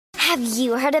Have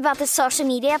you heard about the social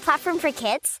media platform for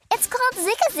kids? It's called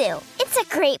Zigazoo. It's a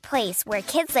great place where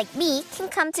kids like me can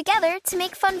come together to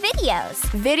make fun videos.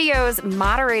 Videos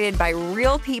moderated by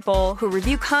real people who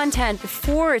review content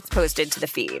before it's posted to the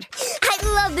feed. I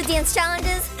love the dance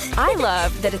challenges. I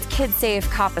love that it's kid-safe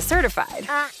COPPA certified.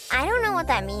 I don't know what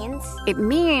that means. It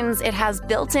means it has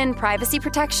built-in privacy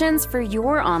protections for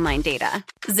your online data.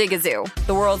 Zigazoo,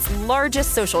 the world's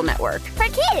largest social network. For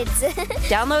kids.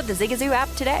 Download the Zigazoo app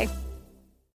today.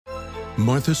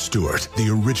 Martha Stewart, the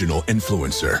original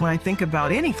influencer. When I think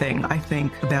about anything, I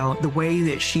think about the way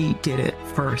that she did it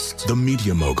first. The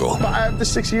media mogul. 5 to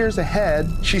 6 years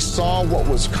ahead, she saw what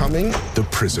was coming. The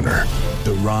prisoner.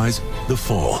 The rise, the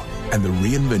fall, and the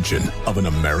reinvention of an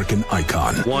American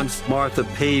icon. Once Martha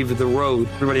paved the road,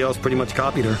 everybody else pretty much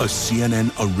copied her. A CNN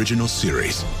original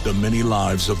series, The Many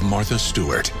Lives of Martha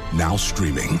Stewart, now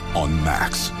streaming on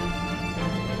Max.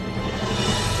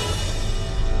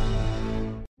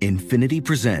 Infiniti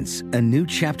presents a new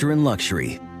chapter in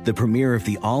luxury, the premiere of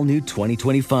the all-new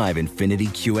 2025 Infiniti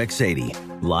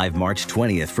QX80, live March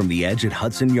 20th from the Edge at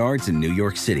Hudson Yards in New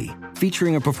York City,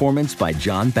 featuring a performance by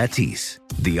John Batiste.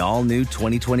 The all-new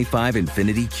 2025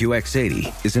 Infiniti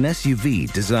QX80 is an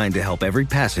SUV designed to help every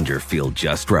passenger feel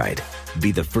just right.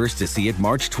 Be the first to see it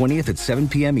March 20th at 7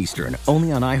 p.m. Eastern,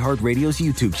 only on iHeartRadio's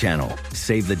YouTube channel.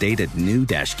 Save the date at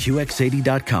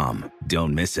new-QX80.com.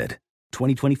 Don't miss it.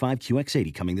 2025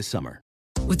 QX80 coming this summer.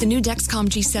 With the new Dexcom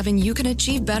G7, you can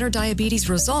achieve better diabetes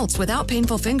results without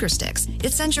painful finger sticks.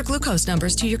 It sends your glucose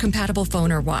numbers to your compatible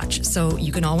phone or watch, so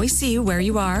you can always see where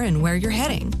you are and where you're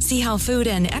heading. See how food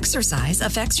and exercise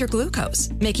affects your glucose,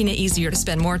 making it easier to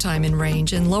spend more time in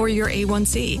range and lower your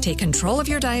A1C. Take control of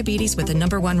your diabetes with the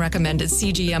 #1 recommended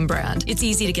CGM brand. It's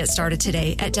easy to get started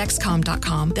today at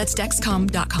Dexcom.com. That's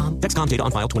Dexcom.com. Dexcom data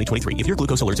on file 2023. If your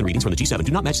glucose alerts and readings from the G7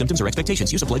 do not match symptoms or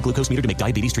expectations, use a blood glucose meter to make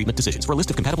diabetes treatment decisions. For a list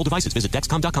of compatible devices, visit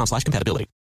Dexcom.com/compatibility.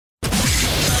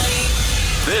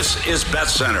 This is Bet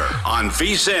Center on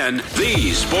VSiN,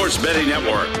 the sports betting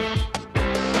network.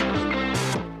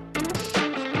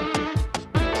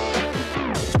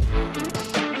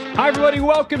 Hi, everybody.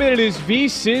 Welcome in. It is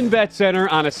VSiN Bet Center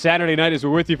on a Saturday night as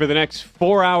we're with you for the next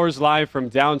 4 hours live from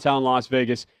downtown Las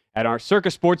Vegas at our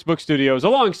Circus Sportsbook studios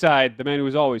alongside the man who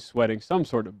is always sweating some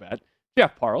sort of bet,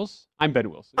 Jeff Parles. I'm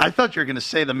Ben Wilson. I thought you were going to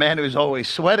say the man who's always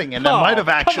sweating, and that might have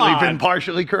actually been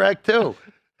partially correct, too.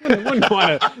 I wouldn't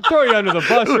want to throw you under the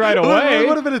bus right away. It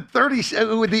would have been a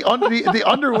 30. With the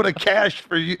under would have cashed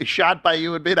for you, shot by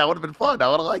you and me. That would have been fun. I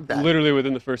would have liked that. Literally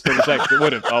within the first 30 seconds, it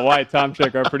would have. Wyatt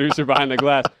Tomczyk, our producer behind the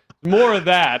glass. More of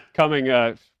that coming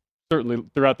certainly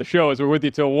throughout the show as we're with you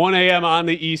till 1 a.m. on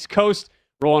the East Coast.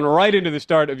 Rolling right into the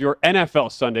start of your NFL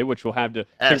Sunday, which we'll have to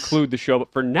conclude the show.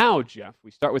 But for now, Jeff,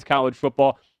 we start with college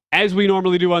football. As we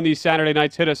normally do on these Saturday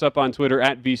nights, hit us up on Twitter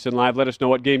at VSiN Live. Let us know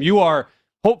what game you are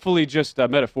hopefully just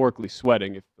metaphorically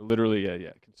sweating, if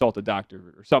literally consult a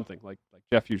doctor or something like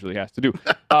Jeff usually has to do.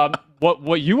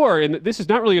 What you are in, this is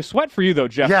not really a sweat for you though,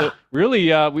 Jeff. Yeah.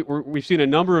 Really, we've seen a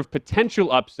number of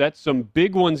potential upsets. Some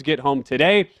big ones get home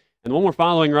today. And the one we're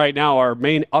following right now, our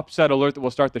main upset alert that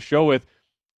we'll start the show with,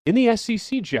 in the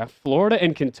SEC, Jeff, Florida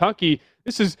and Kentucky.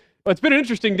 It's been an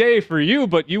interesting day for you,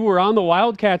 but you were on the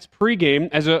Wildcats pregame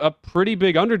as a pretty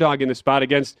big underdog in the spot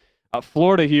against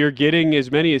Florida here, getting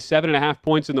as many as 7.5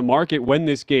 points in the market when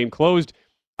this game closed.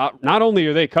 Not only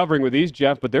are they covering with these,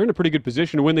 Jeff, but they're in a pretty good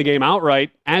position to win the game outright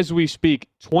as we speak.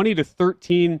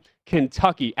 20-13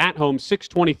 Kentucky at home,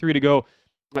 6:23 to go.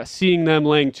 Seeing them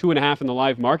laying 2.5 in the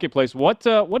live marketplace. What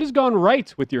has gone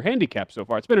right with your handicap so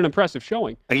far? It's been an impressive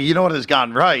showing. You know what has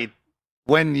gone right?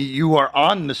 When you are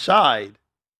on the side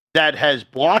that has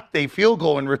blocked a field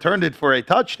goal and returned it for a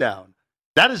touchdown,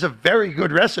 that is a very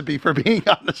good recipe for being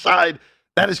on the side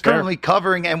that is currently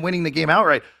covering and winning the game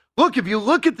outright. Look, if you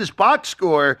look at this box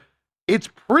score, it's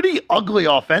pretty ugly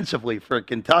offensively for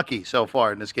Kentucky so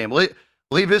far in this game.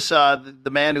 Levis, the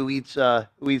man who eats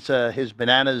his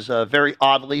bananas very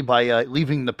oddly by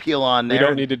leaving the peel on there. We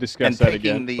don't need to discuss that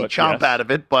again. And taking the chomp out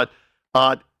of it, but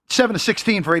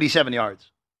 7-16 for 87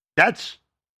 yards. That's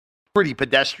pretty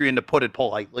pedestrian, to put it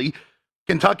politely.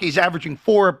 Kentucky's averaging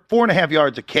 4.5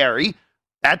 yards a carry.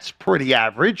 That's pretty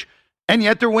average. And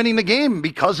yet they're winning the game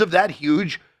because of that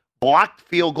huge blocked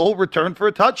field goal return for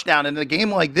a touchdown. In a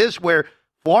game like this where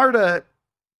Florida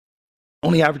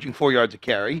only averaging 4 yards a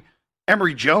carry,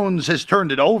 Emory Jones has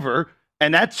turned it over,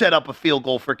 and that set up a field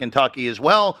goal for Kentucky as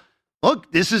well.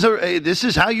 Look, this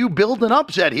is how you build an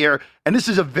upset here, and this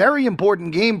is a very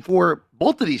important game for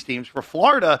both of these teams. For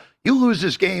Florida, you lose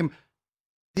this game,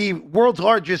 the world's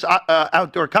largest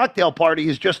outdoor cocktail party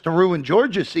is just to ruin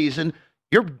Georgia's season.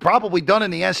 You're probably done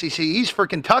in the SEC East. For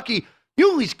Kentucky,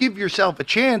 you at least give yourself a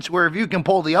chance where if you can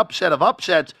pull the upset of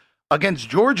upsets against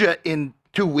Georgia in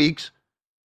 2 weeks,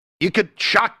 you could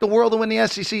shock the world and win the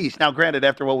SEC. Now, granted,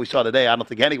 after what we saw today, I don't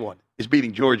think anyone is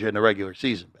beating Georgia in the regular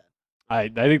season. I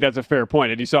think that's a fair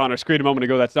point. And you saw on our screen a moment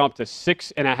ago, that's now up to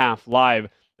 6.5 live.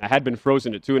 I had been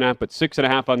frozen at 2.5, but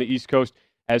 6.5 on the East Coast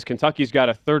as Kentucky's got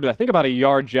a third, I think about a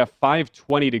yard, Jeff,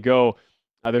 5:20 to go.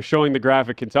 They're showing the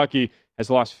graphic. Kentucky has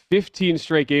lost 15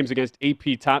 straight games against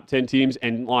AP top 10 teams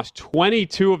and lost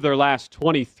 22 of their last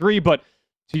 23. But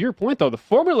to your point, though, the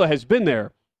formula has been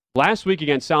there. Last week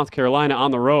against South Carolina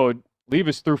on the road,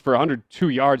 Levis threw for 102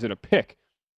 yards and a pick.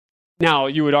 Now,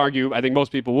 you would argue, I think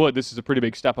most people would, this is a pretty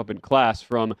big step up in class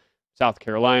from South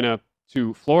Carolina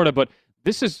to Florida. But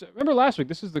this is, remember last week,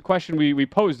 this is the question we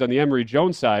posed on the Emory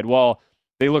Jones side. While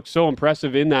they looked so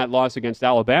impressive in that loss against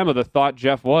Alabama, the thought,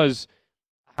 Jeff, was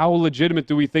how legitimate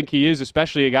do we think he is,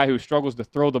 especially a guy who struggles to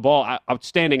throw the ball,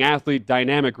 outstanding athlete,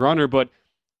 dynamic runner. But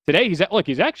today, he's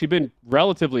actually been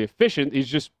relatively efficient. He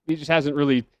just hasn't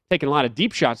really taken a lot of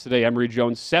deep shots today, Emory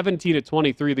Jones. 17 of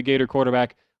 23, the Gator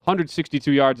quarterback,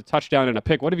 162 yards, a touchdown, and a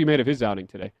pick. What have you made of his outing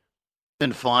today?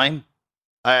 Been fine.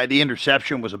 The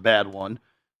interception was a bad one,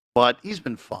 but he's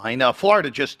been fine.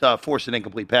 Florida just forced an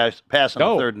incomplete pass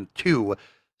on the 3rd and 2.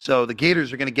 So the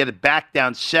Gators are going to get it back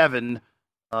down 7.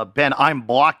 Ben, I'm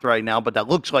blocked right now, but that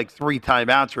looks like 3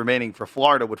 timeouts remaining for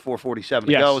Florida with 4:47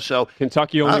 to go. So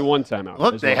Kentucky only 1 timeout.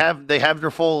 Look, they have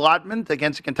their full allotment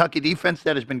against a Kentucky defense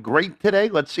that has been great today.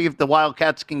 Let's see if the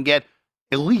Wildcats can get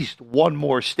at least one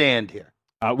more stand here.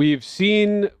 We've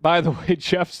seen, by the way,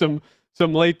 Jeff, some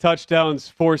late touchdowns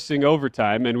forcing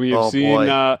overtime, and we have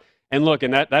seen. And look,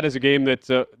 and that is a game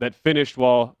that finished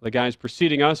while the guys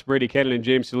preceding us, Brady Cannon and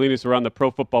James Salinas, were on the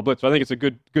Pro Football Blitz. So I think it's a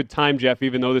good time, Jeff,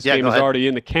 even though this game is already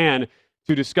in the can,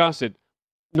 to discuss it.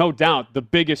 No doubt, the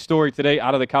biggest story today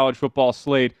out of the college football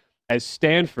slate as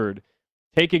Stanford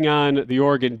taking on the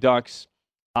Oregon Ducks.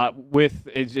 With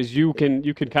as you can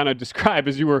kind of describe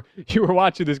as you were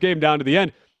watching this game down to the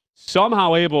end,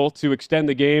 somehow able to extend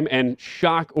the game and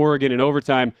shock Oregon in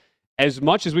overtime. As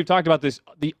much as we've talked about this,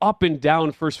 the up and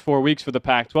down first 4 weeks for the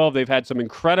Pac-12, they've had some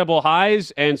incredible highs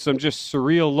and some just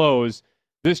surreal lows.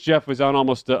 This, Jeff, was on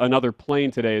almost another plane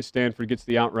today as Stanford gets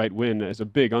the outright win as a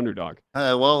big underdog.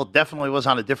 Well, it definitely was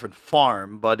on a different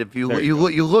farm, but if you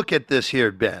look at this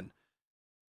here, Ben,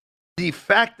 the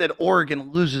fact that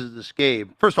Oregon loses this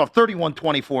game, first off,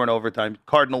 31-24 in overtime,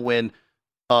 Cardinal win,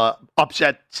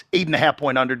 upset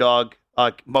 8.5-point underdog,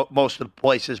 most of the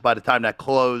places by the time that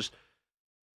closed.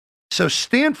 So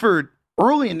Stanford,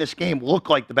 early in this game, looked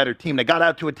like the better team. They got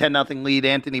out to a 10-0 lead.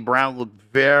 Anthony Brown looked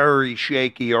very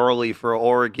shaky early for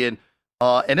Oregon.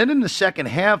 And then in the second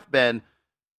half, Ben,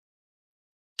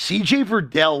 C.J.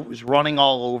 Verdell was running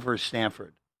all over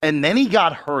Stanford. And then he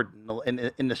got hurt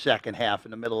in the second half,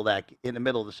 in the middle of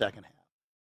the second half.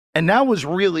 And that was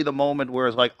really the moment where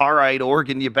it's like, all right,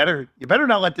 Oregon, you better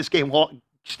not let this game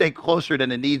stay closer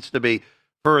than it needs to be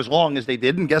for as long as they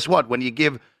did. And guess what? When you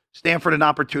give Stanford an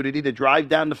opportunity to drive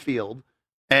down the field,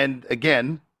 and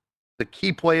again, the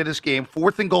key play of this game,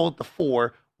 4th and goal at the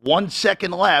 4, 1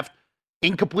 second left,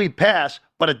 incomplete pass,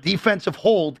 but a defensive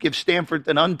hold gives Stanford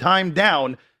an untimed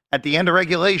down at the end of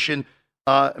regulation.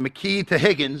 McKee to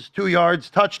Higgins, 2 yards,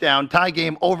 touchdown, tie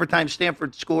game, overtime.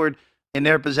 Stanford scored in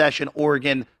their possession.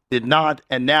 Oregon did not.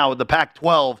 And now the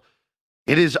Pac-12,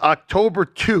 it is October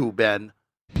 2, Ben.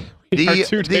 The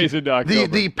 2 days into October.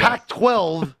 The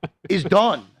Pac-12 is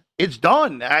done. It's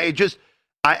done. The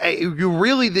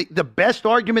best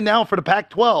argument now for the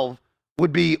Pac-12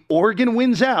 would be Oregon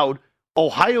wins out,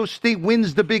 Ohio State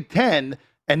wins the Big Ten,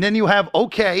 and then you have,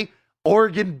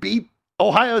 Oregon beat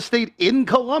Ohio State in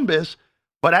Columbus.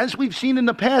 But as we've seen in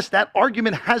the past, that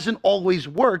argument hasn't always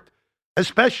worked,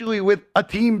 especially with a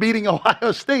team beating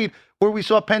Ohio State, where we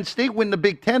saw Penn State win the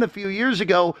Big Ten a few years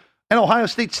ago, and Ohio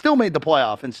State still made the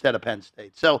playoff instead of Penn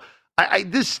State. So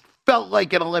this felt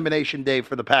like an elimination day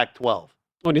for the Pac-12.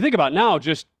 When you think about now,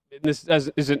 just this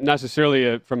isn't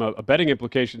necessarily from a betting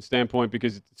implication standpoint,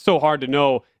 because it's so hard to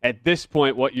know at this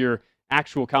point what your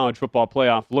actual college football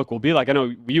playoff look will be like. I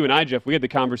know you and I, Jeff, we had the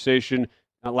conversation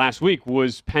last week.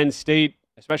 Was Penn State,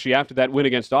 especially after that win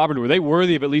against Auburn, were they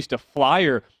worthy of at least a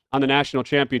flyer on the national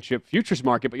championship futures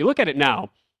market? But you look at it now,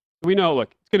 we know,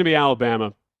 look, it's going to be Alabama,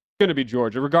 it's going to be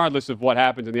Georgia, regardless of what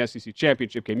happens in the SEC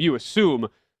championship game. You assume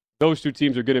those 2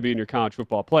 teams are going to be in your college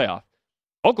football playoff.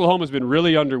 Oklahoma's been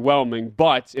really underwhelming,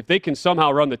 but if they can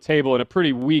somehow run the table in a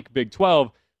pretty weak Big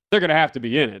 12, they're going to have to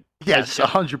be in it. Yes,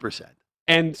 100%.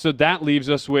 And so that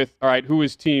leaves us with, all right, who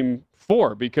is team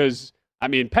 4? Because, I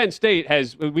mean, Penn State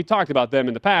we talked about them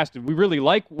in the past, and we really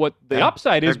like what the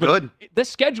upside is, but the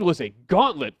schedule is a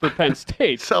gauntlet for Penn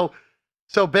State. So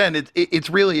So, Ben, it's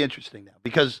really interesting now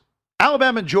because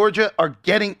Alabama and Georgia are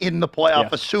getting in the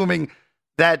playoff, assuming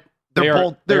that they're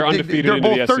both undefeated. They're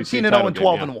both the 13-0 and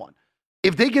 12-1.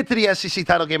 If they get to the SEC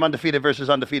title game undefeated versus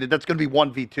undefeated, that's going to be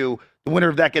 1v2. The winner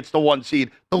of that gets the 1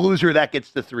 seed. The loser of that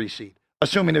gets the 3 seed.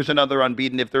 Assuming there's another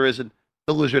unbeaten. If there isn't,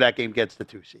 the loser of that game gets the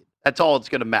 2 seed. That's all it's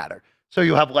going to matter. So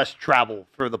you'll have less travel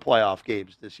for the playoff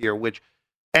games this year, which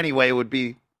anyway would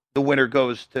be the winner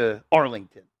goes to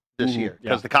Arlington this year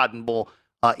because the Cotton Bowl,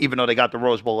 even though they got the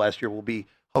Rose Bowl last year, will be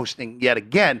hosting yet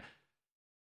again.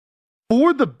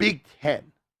 For the Big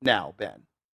Ten now, Ben,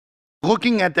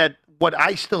 looking at that, what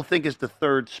I still think is the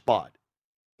 3rd spot.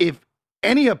 If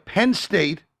any of Penn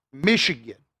State,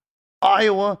 Michigan,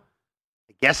 Iowa,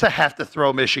 I guess I have to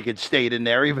throw Michigan State in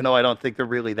there, even though I don't think they're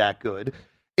really that good.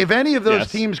 If any of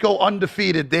those teams go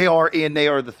undefeated, they are in. They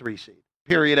are the 3 seed.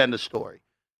 Period. End of story.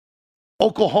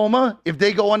 Oklahoma, if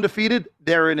they go undefeated,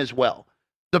 they're in as well.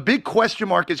 The big question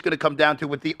mark is going to come down to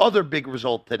with the other big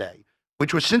result today,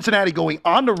 which was Cincinnati going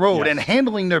on the road and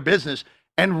handling their business,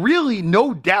 and really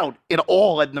no doubt at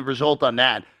all in the result on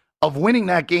that of winning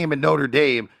that game in Notre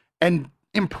Dame and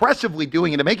impressively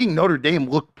doing it and making Notre Dame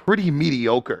look pretty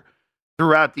mediocre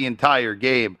throughout the entire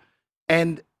game.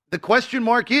 And the question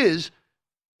mark is,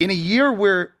 in a year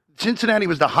where Cincinnati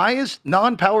was the highest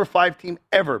non-Power 5 team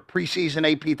ever, preseason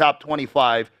AP top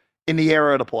 25 in the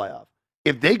era of the playoff,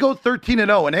 if they go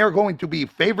 13-0 and they are going to be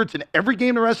favorites in every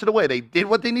game the rest of the way, they did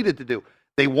what they needed to do.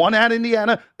 They won at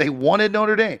Indiana. They won at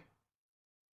Notre Dame.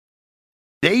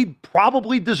 They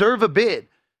probably deserve a bid,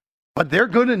 but they're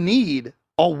going to need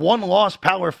a one-loss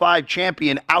Power 5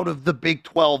 champion out of the Big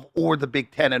 12 or the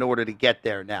Big 10 in order to get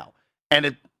there now.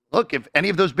 And look, if any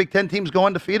of those Big 10 teams go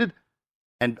undefeated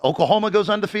and Oklahoma goes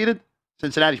undefeated,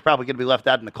 Cincinnati's probably going to be left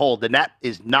out in the cold. And that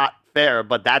is not fair,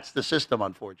 but that's the system,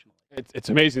 unfortunately. It's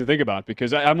amazing to think about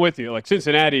because I'm with you. Like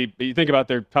Cincinnati, you think about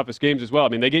their toughest games as well. I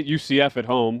mean, they get UCF at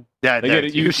home. Yeah,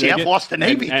 UCF lost to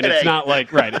Navy and today. It's not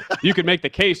like, right, you could make the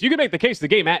case. You could make the case the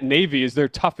game at Navy is their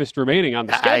toughest remaining on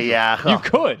the schedule. Yeah. You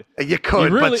could. You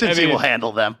could, really, but Cincy will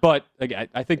handle them. But again,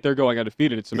 I think they're going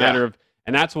undefeated. It's a matter of,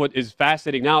 and that's what is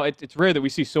fascinating. Now, it's rare that we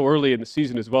see so early in the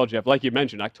season as well, Jeff. Like you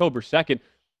mentioned, October 2nd,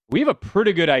 we have a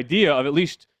pretty good idea of at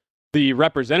least the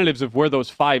representatives of where those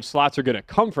 5 slots are going to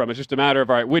come from. It's just a matter of,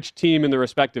 all right, which team in the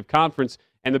respective conference,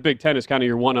 and the Big Ten is kind of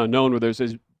your one unknown where there's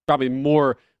probably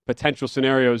more potential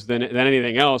scenarios than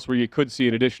anything else where you could see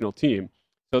an additional team.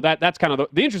 So that's kind of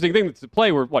the interesting thing that's to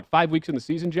play. We're, 5 weeks in the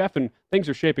season, Jeff, and things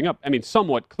are shaping up. I mean,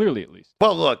 somewhat clearly at least.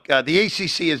 Well, look, the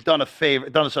ACC has done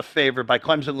us a favor by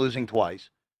Clemson losing twice.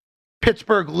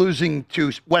 Pittsburgh losing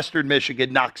to Western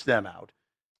Michigan knocks them out.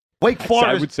 Wake Forest,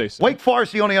 I would say so. Wake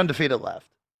Forest, the only undefeated left.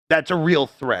 That's a real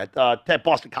threat.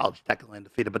 Boston College is technically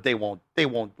undefeated, but they won't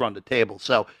run the table.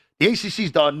 So the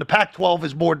ACC's done. The Pac-12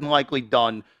 is more than likely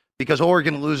done because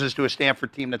Oregon loses to a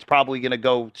Stanford team that's probably going to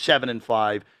go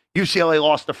 7-5. UCLA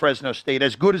lost to Fresno State.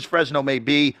 As good as Fresno may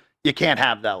be, you can't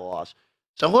have that loss.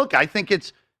 So look, I think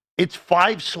it's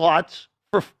 5 slots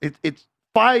for it's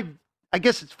 5. I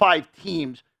guess it's 5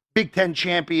 teams. Big 10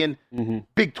 champion,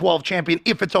 Big 12 champion.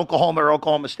 If it's Oklahoma or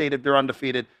Oklahoma State, if they're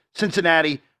undefeated,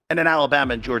 Cincinnati. And then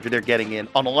Alabama and Georgia, they're getting in,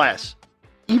 unless,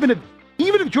 even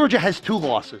if Georgia has 2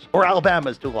 losses, or Alabama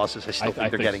has 2 losses, I still think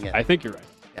they're getting in. I think you're right.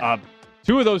 Yeah.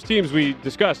 2 of those teams we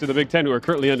discussed in the Big Ten who are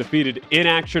currently undefeated in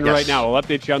action right now. We'll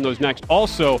update you on those next.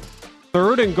 Also,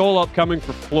 3rd and goal upcoming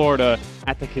for Florida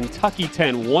at the Kentucky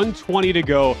 10, 1:20 to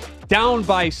go, down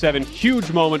by 7.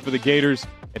 Huge moment for the Gators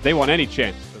if they want any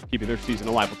chance of keeping their season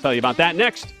alive. We'll tell you about that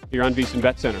next here on VSiN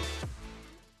Bet Center.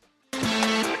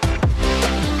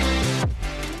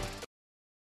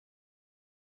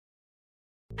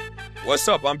 What's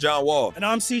up? I'm John Wall. And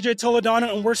I'm CJ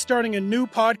Toledano, and we're starting a new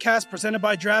podcast presented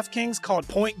by DraftKings called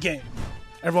Point Game.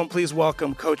 Everyone, please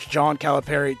welcome Coach John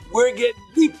Calipari. We're getting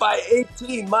beat by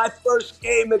 18. My first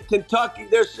game in Kentucky,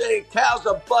 they're saying Cal's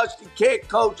a bust. He can't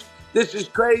coach. This is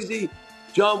crazy.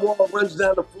 John Wall runs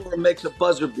down the floor and makes a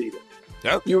buzzer beater.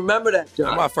 Yep. You remember that, John?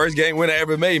 That's my first game winner I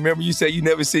ever made. Remember you said you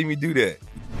never see me do that.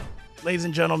 Ladies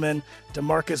and gentlemen,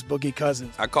 DeMarcus Boogie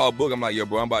Cousins. I called Boog. I'm like, yo,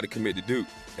 bro, I'm about to commit to Duke.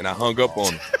 And I hung up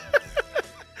on him.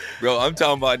 Bro, I'm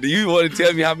talking about, do you want to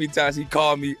tell me how many times he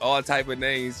called me all type of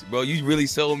names? Bro, you really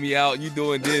sold me out. You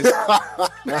doing this.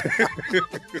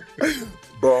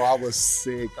 Bro, I was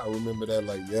sick. I remember that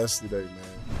like yesterday, man.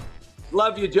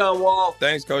 Love you, John Wall.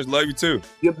 Thanks, Coach. Love you, too.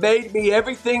 You made me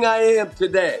everything I am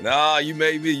today. Nah, you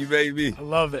made me. You made me. I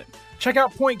love it. Check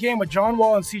out Point Game with John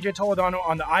Wall and CJ Toledano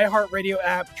on the iHeartRadio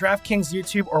app, DraftKings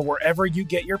YouTube, or wherever you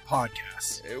get your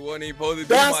podcasts. It wasn't even supposed to be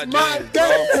That's my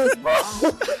game,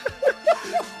 bro.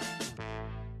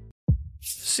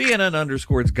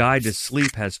 CNN_'s guide to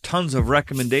sleep has tons of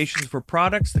recommendations for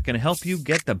products that can help you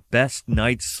get the best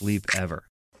night's sleep ever.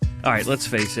 All right, let's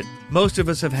face it, most of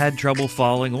us have had trouble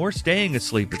falling or staying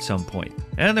asleep at some point,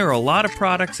 and there are a lot of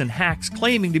products and hacks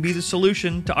claiming to be the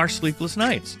solution to our sleepless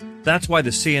nights. That's why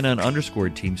the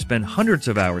CNN_ team spend hundreds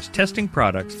of hours testing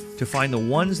products to find the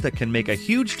ones that can make a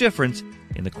huge difference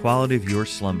in the quality of your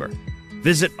slumber.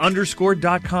 Visit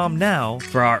underscore.com now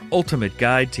for our ultimate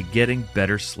guide to getting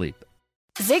better sleep.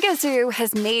 Zigazoo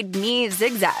has made me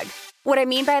zigzag. What I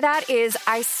mean by that is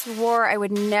I swore I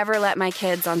would never let my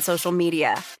kids on social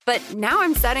media, but now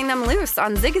I'm setting them loose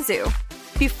on Zigazoo.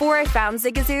 Before I found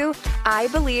Zigazoo, I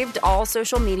believed all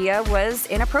social media was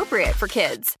inappropriate for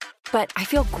kids. But I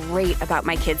feel great about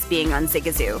my kids being on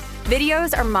Zigazoo.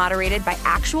 Videos are moderated by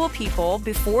actual people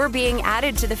before being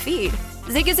added to the feed.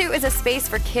 Zigazoo is a space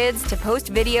for kids to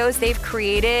post videos they've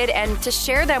created and to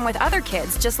share them with other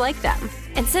kids just like them.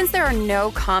 And since there are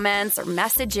no comments or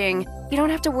messaging, you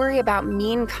don't have to worry about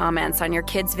mean comments on your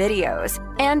kids' videos.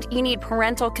 And you need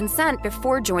parental consent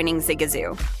before joining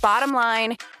Zigazoo. Bottom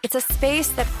line, it's a space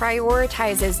that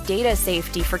prioritizes data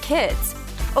safety for kids.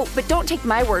 Oh, but don't take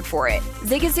my word for it.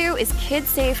 Zigazoo is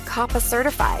KidSafe COPPA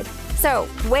certified. So,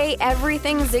 weigh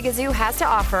everything Zigazoo has to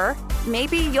offer.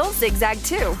 Maybe you'll zigzag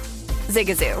too.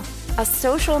 Zigazoo, a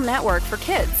social network for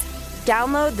kids.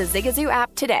 Download the Zigazoo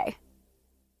app today.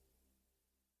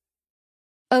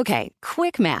 Okay,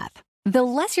 quick math. The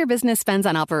less your business spends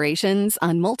on operations,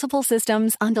 on multiple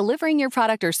systems, on delivering your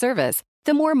product or service,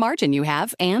 the more margin you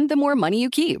have and the more money you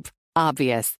keep.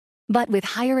 Obvious. But with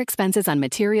higher expenses on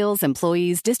materials,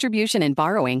 employees, distribution, and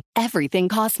borrowing, everything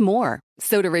costs more.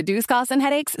 So to reduce costs and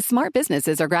headaches, smart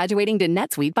businesses are graduating to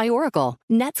NetSuite by Oracle.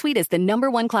 NetSuite is the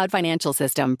 #1 cloud financial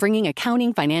system, bringing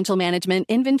accounting, financial management,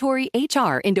 inventory,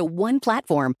 HR into one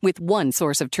platform with one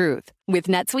source of truth. With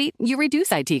NetSuite, you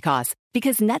reduce IT costs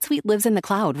because NetSuite lives in the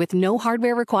cloud with no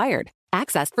hardware required,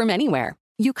 accessed from anywhere.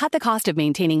 You cut the cost of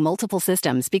maintaining multiple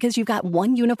systems because you've got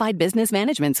one unified business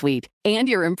management suite. And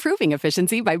you're improving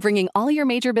efficiency by bringing all your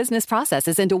major business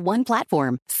processes into one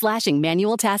platform, slashing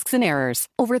manual tasks and errors.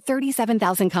 Over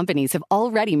 37,000 companies have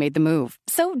already made the move.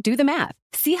 So do the math.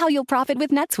 See how you'll profit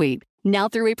with NetSuite. Now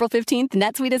through April 15th,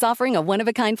 NetSuite is offering a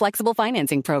one-of-a-kind flexible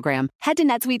financing program. Head to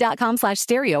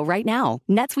netsuite.com/stereo right now.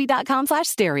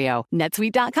 netsuite.com/stereo.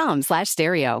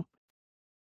 netsuite.com/stereo.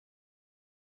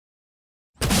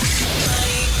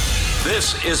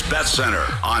 This is Bet Center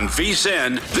on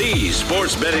VSiN, the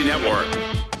Sports Betting Network.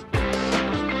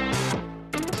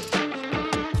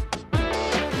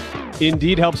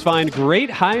 Indeed helps find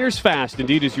great hires fast.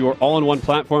 Indeed is your all-in-one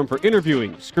platform for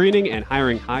interviewing, screening, and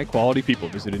hiring high-quality people.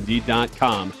 Visit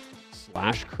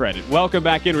Indeed.com/credit. Welcome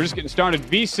back in. We're just getting started.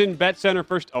 VSiN Bet Center,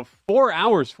 first of 4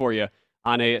 hours for you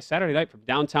on a Saturday night from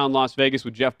downtown Las Vegas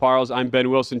with Jeff Parles. I'm Ben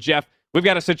Wilson. Jeff, we've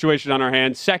got a situation on our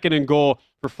hands. 2nd and goal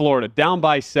for Florida. Down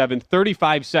by 7,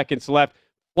 35 seconds left.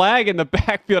 Flag in the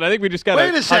backfield. I think we just got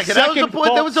Wait a second.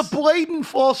 That was a blatant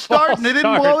false start, and they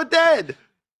didn't blow it dead.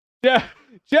 Yeah.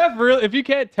 Jeff, really, if you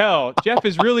can't tell, Jeff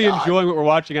is really enjoying what we're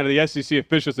watching out of the SEC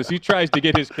officials as he tries to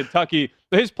get his Kentucky.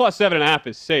 His plus 7.5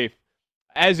 is safe,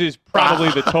 as is probably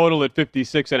the total at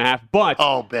 56.5. But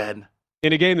Ben,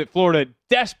 in a game that Florida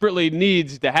desperately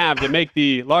needs to have to make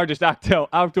the largest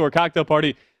outdoor cocktail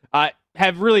party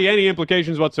have really any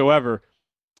implications whatsoever,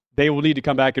 they will need to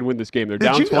come back and win this game. They're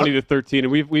down 20-13,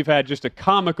 and we've had just a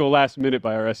comical last minute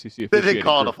by our SEC officiating. They didn't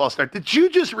call it a false start. Did you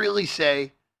just really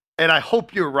say? And I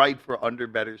hope you're right for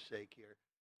underbetter's sake here.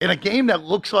 In a game that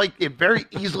looks like it very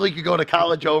easily could go to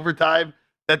college overtime,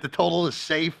 that the total is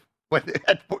safe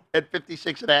at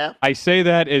 56.5? I say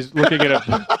that as looking at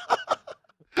a...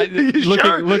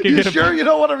 You sure you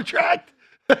don't want to retract?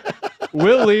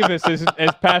 Will Levis has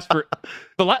passed for...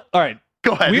 All right.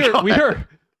 Go ahead.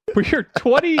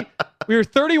 We are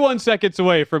 31 seconds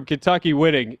away from Kentucky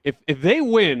winning. If they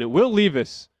win, Will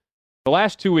Levis, the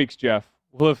last 2 weeks, Jeff,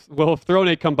 will have thrown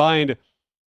a combined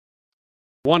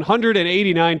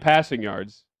 189 passing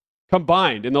yards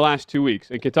combined in the last 2 weeks,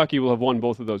 and Kentucky will have won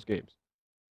both of those games.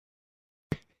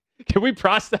 Can we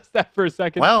process that for a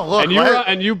second? Well, look,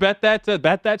 and you bet that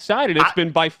side, and it's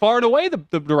been by far and away the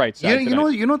right side.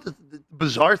 You know the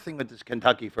bizarre thing with this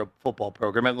Kentucky football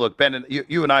program. And look, Ben, and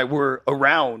you and I were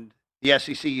around the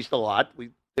SEC East a lot.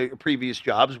 Previous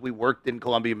jobs, we worked in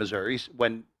Columbia, Missouri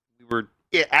when we were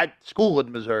at school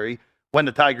in Missouri when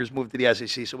the Tigers moved to the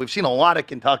SEC. So we've seen a lot of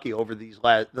Kentucky over the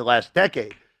last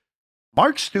decade.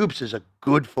 Mark Stoops is a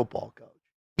good football coach.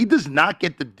 He does not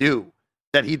get the due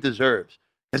that he deserves,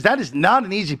 because that is not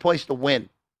an easy place to win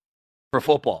for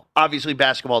football. Obviously,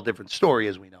 basketball, different story,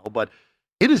 as we know, but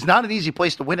it is not an easy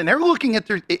place to win. And they're looking at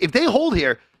if they hold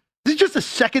here, This is just the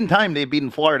second time they've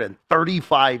beaten Florida in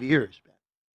 35 years.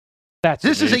 Man.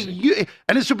 This is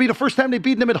and this will be the first time they've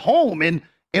beaten them at home in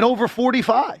over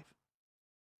 45.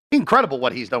 Incredible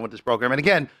what he's done with this program. And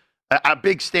again, a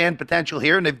big stand potential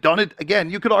here, and they've done it again.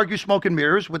 You could argue smoke and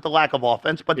mirrors with the lack of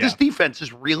offense, but this defense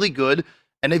is really good,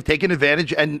 and they've taken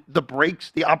advantage. And the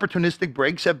opportunistic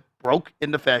breaks, have broke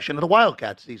in the fashion of the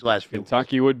Wildcats these last few.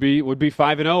 Kentucky would be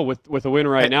 5-0 with a win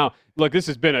right now. Look, this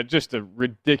has been just a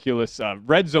ridiculous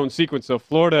red zone sequence. So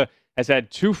Florida has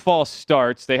had 2 false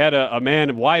starts. They had a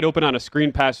man wide open on a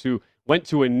screen pass who went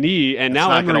to a knee, and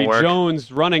now Emory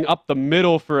Jones running up the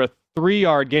middle for a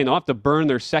 3-yard gain. They'll have to burn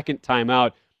their second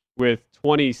timeout with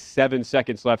 27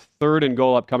 seconds left. 3rd and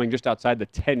goal upcoming just outside the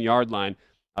 10-yard line.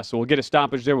 So we'll get a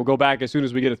stoppage there. We'll go back as soon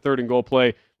as we get a 3rd and goal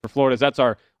play for Florida. That's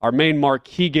our main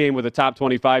marquee game with a top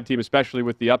 25 team, especially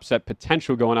with the upset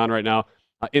potential going on right now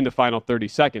in the final 30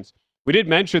 seconds. We did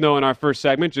mention, though, in our first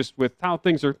segment, just with how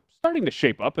things are starting to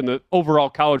shape up in the overall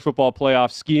college football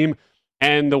playoff scheme,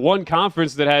 and the one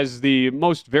conference that has the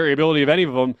most variability of any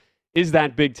of them is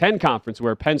that Big Ten conference,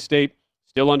 where Penn State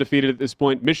still undefeated at this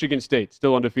point. Michigan State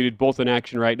still undefeated, both in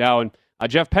action right now. And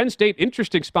Jeff, Penn State,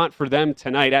 interesting spot for them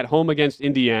tonight at home against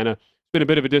Indiana. It's been a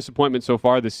bit of a disappointment so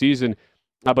far this season.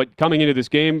 But coming into this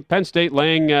game, Penn State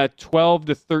laying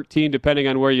 12-13, depending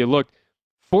on where you look.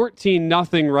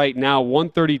 14-0 right now,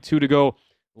 1:32 to go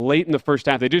late in the first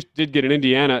half. They just did get an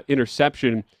Indiana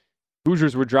interception.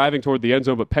 Hoosiers were driving toward the end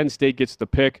zone, but Penn State gets the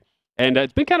pick. And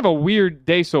it's been kind of a weird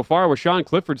day so far where Sean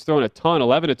Clifford's thrown a ton,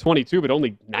 11-22, but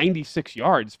only 96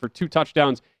 yards for 2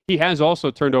 touchdowns. He has also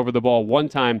turned over the ball one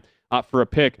time for a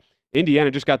pick.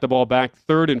 Indiana just got the ball back,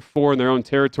 3rd and 4 in their own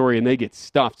territory, and they get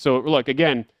stuffed. So, look,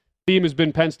 again, theme has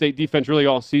been Penn State defense really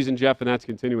all season, Jeff, and that's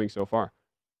continuing so far.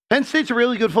 Penn State's a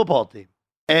really good football team.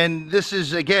 And this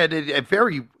is, again, a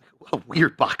very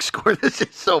weird box score. This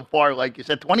is so far, like you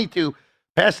said, 22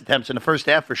 pass attempts in the first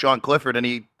half for Sean Clifford, and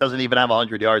he doesn't even have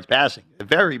 100 yards passing. A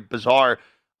very bizarre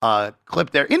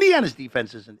clip there. Indiana's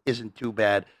defense isn't too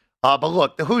bad. But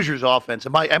look, the Hoosiers' offense,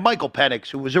 and Michael Penix,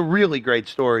 who was a really great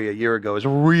story a year ago, has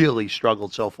really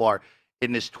struggled so far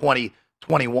in this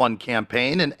 2021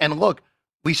 campaign. And look,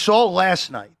 we saw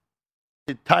last night,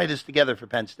 to tie this together for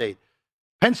Penn State,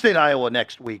 Iowa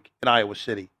next week in Iowa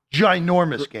City.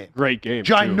 Ginormous game. Great game.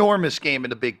 Ginormous game in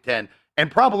the Big Ten.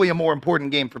 And probably a more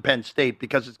important game for Penn State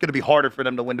because it's going to be harder for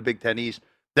them to win the Big Ten East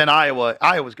than Iowa.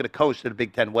 Iowa's going to coast to the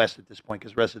Big Ten West at this point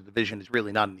because the rest of the division is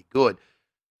really not any good.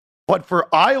 But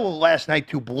for Iowa last night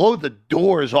to blow the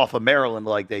doors off of Maryland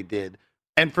like they did,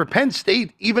 and for Penn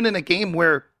State, even in a game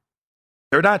where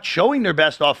they're not showing their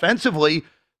best offensively,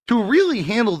 to really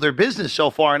handle their business so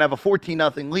far and have a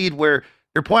 14-0 lead where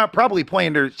they're probably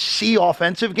playing their C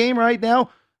offensive game right now,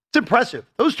 it's impressive.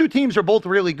 Those two teams are both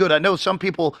really good. I know some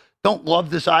people don't love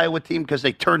this Iowa team because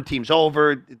they turn teams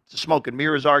over. It's a smoke and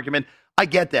mirrors argument. I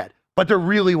get that. But they're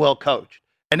really well coached.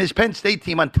 And this Penn State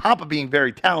team, on top of being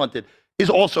very talented, is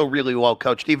also really well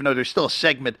coached, even though there's still a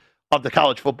segment of the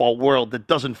college football world that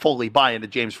doesn't fully buy into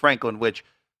James Franklin, which,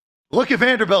 look at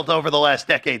Vanderbilt over the last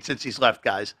decade since he's left,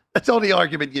 guys. That's the only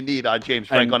argument you need on James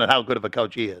Franklin and how good of a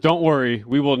coach he is. Don't worry.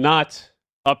 We will not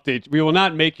update. We will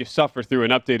not make you suffer through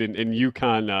an update in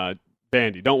UConn,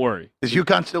 Bandy. Don't worry. Is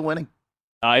UConn still winning?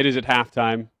 It is at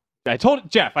halftime. I told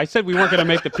Jeff, I said we weren't going to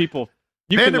make the people.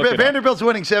 Vanderbilt's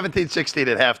winning 17-16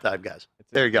 at halftime, guys.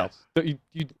 There you go.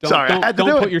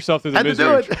 Don't put yourself through the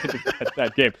misery at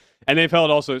that game. And they've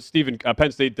held also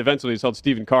Penn State defensively has held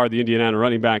Stephen Carr, the Indiana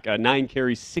running back, 9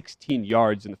 carries, 16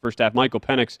 yards in the first half. Michael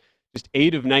Penix, just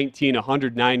 8 of 19,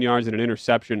 109 yards and an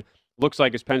interception. Looks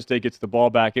like as Penn State gets the ball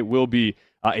back, it will be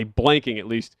a blanking, at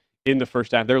least, in the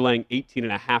first half. They're laying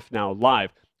 18.5 now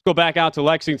live. Let's go back out to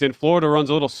Lexington. Florida runs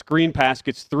a little screen pass,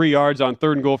 gets 3 yards on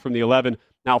 3rd and goal from the 11.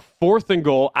 Now 4th and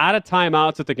goal, out of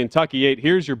timeouts at the Kentucky 8.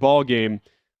 Here's your ball game.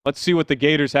 Let's see what the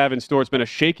Gators have in store. It's been a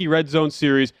shaky red zone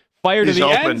series. Fire to the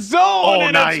end zone,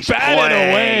 and nice it's batted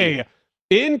away.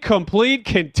 Incomplete.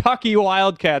 Kentucky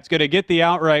Wildcats going to get the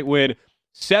outright win.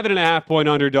 7.5-point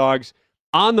underdogs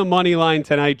on the money line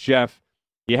tonight, Jeff.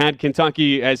 You had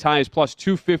Kentucky as high as plus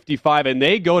 255, and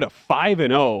they go to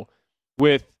 5-0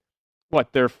 with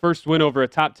their first win over a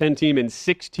top 10 team in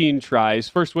 16 tries.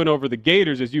 First win over the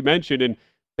Gators, as you mentioned, in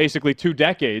basically 2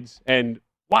 decades. And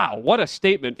wow, what a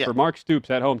statement for Mark Stoops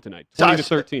at home tonight.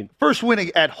 20-13. First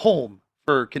winning at home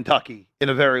for Kentucky in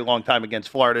a very long time against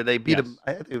Florida. They beat them,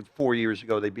 I think it was 4 years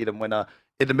ago. They beat them when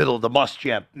in the middle of the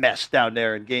Muschamp mess down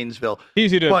there in Gainesville.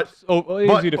 Easy to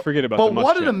forget about. But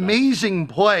what an amazing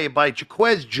play by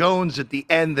Jaquez Jones at the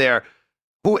end there.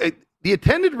 The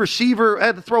intended receiver,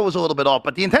 the throw was a little bit off,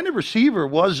 but the intended receiver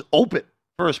was open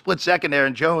for a split second there,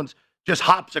 and Jones just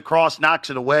hops across, knocks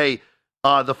it away.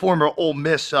 The former Ole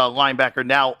Miss linebacker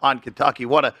now on Kentucky.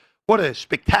 What a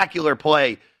spectacular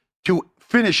play to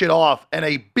finish it off, and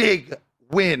a big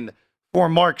win for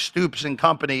Mark Stoops and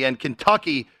company. And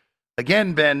Kentucky,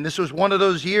 again, Ben, this was one of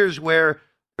those years where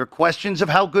there are questions of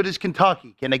how good is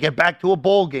Kentucky. Can they get back to a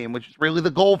bowl game, which is really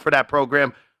the goal for that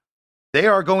program? They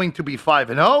are going to be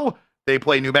 5-0. They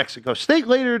play New Mexico State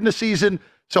later in the season.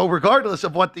 So regardless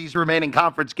of what these remaining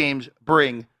conference games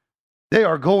bring, they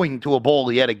are going to a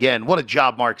bowl yet again. What a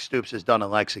job Mark Stoops has done in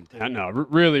Lexington. Yeah, no,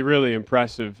 really, really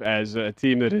impressive as a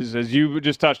team that is, as you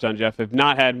just touched on, Jeff, have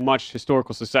not had much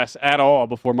historical success at all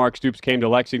before Mark Stoops came to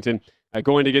Lexington.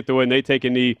 Going to get the win. They take a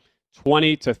knee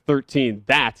 20-13.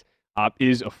 That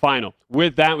is a final.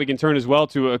 With that, we can turn as well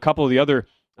to a couple of the other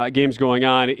games going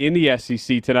on in the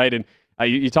SEC tonight. And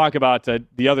you talk about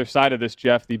the other side of this,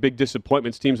 Jeff, the big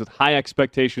disappointments, teams with high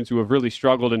expectations who have really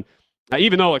struggled. And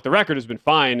even though the record has been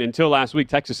fine until last week,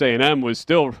 Texas A&M was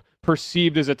still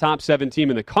perceived as a top 7 team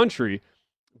in the country,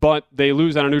 but they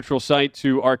lose on a neutral site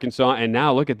to Arkansas, and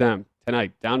now look at them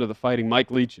tonight, down to the Fighting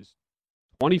Mike Leaches,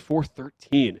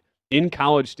 24-13 in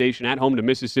College Station at home to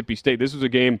Mississippi State. This was a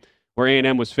game where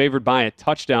A&M was favored by a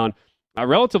touchdown, a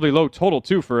relatively low total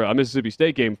too for a Mississippi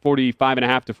State game,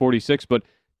 45.5-46, but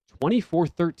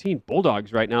 24-13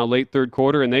 Bulldogs right now, late third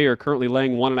quarter, and they are currently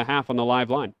laying 1.5 on the live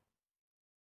line.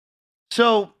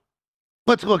 So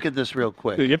let's look at this real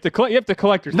quick. You have to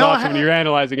collect your thoughts when you're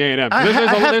analyzing A&M.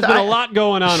 There's been a lot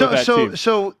going on with that team.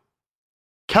 So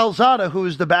Calzada, who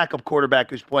is the backup quarterback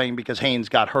who's playing because Haynes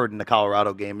got hurt in the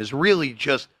Colorado game, is really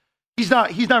just he's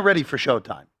not ready for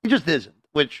showtime. He just isn't.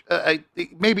 Which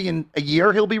maybe in a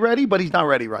year he'll be ready, but he's not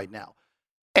ready right now.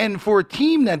 And for a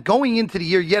team that going into the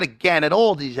year yet again at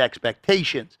all these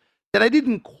expectations that I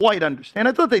didn't quite understand.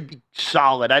 I thought they'd be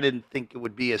solid. I didn't think it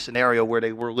would be a scenario where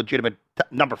they were legitimate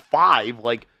number 5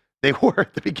 like they were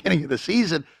at the beginning of the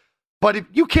season. But if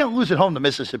you can't lose at home to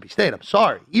Mississippi State, I'm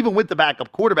sorry, even with the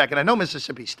backup quarterback. And I know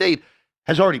Mississippi State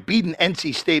has already beaten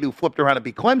NC State, who flipped around and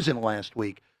beat Clemson last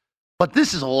week. But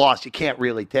this is a loss you can't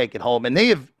really take at home. And they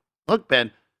have, look,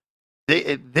 Ben,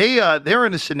 they're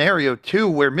in a scenario, too,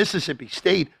 where Mississippi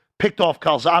State picked off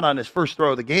Calzada on his first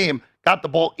throw of the game, got the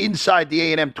ball inside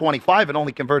the A&M 25 and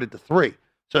only converted to 3.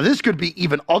 So this could be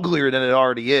even uglier than it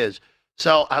already is.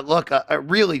 So, look, a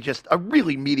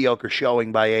really mediocre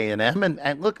showing by A&M.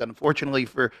 And look, unfortunately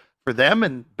for them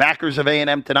and backers of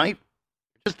A&M tonight,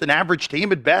 just an average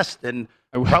team at best. And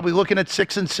probably looking at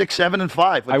 6-6,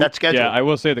 7-5 with that schedule. Yeah, I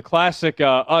will say the classic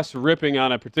us ripping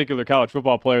on a particular college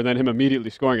football player and then him immediately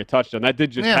scoring a touchdown. That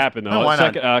did just happen,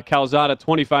 though. Calzada,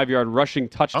 25-yard rushing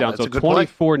touchdown. So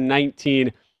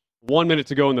 24-19, 1 minute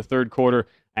to go in the third quarter.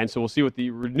 And so we'll see what the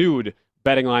renewed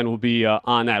betting line will be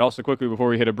on that. Also, quickly before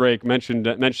we hit a break,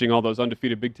 mentioning all those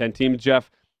undefeated Big Ten teams,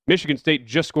 Jeff, Michigan State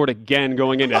just scored again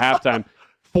going into halftime.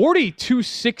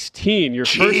 42-16, your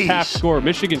first half score.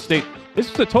 Michigan State,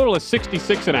 this is a total of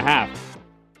 66.5.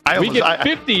 We get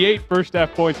 58 first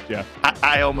half points, Jeff.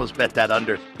 I almost bet that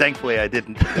under. Thankfully, I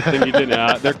didn't. Then you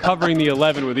didn't. They're covering the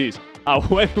 11 with ease.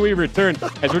 When we return,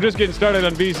 as we're just getting started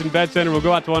on VSiN Bet Center, we'll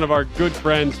go out to one of our good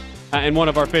friends and one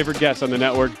of our favorite guests on the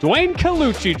network. Dwayne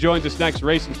Colucci joins us next,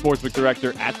 race and sportsbook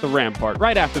director at the Rampart,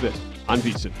 right after this on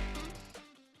VSiN.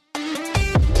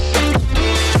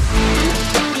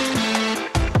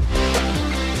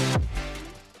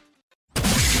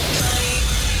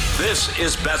 This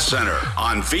is Bet Center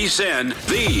on VSiN,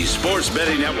 the sports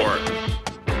betting network.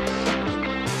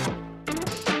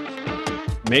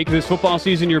 Make this football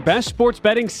season your best sports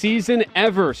betting season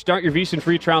ever. Start your VSiN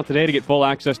free trial today to get full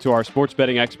access to our sports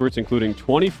betting experts, including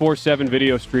 24/7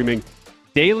 video streaming,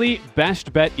 daily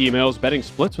best bet emails, betting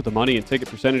splits with the money and ticket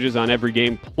percentages on every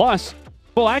game, plus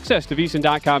full access to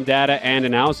VSiN.com data and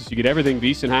analysis. You get everything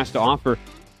VSiN has to offer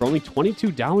for only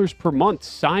 $22 per month.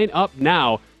 Sign up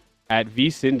now at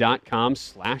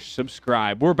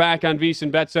vsin.com/subscribe. We're back on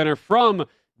VSiN Bet Center from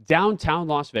downtown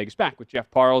Las Vegas. Back with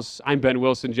Jeff Parles. I'm Ben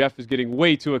Wilson. Jeff is getting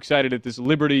way too excited at this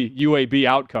Liberty UAB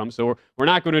outcome, so we're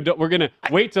going to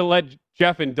wait to let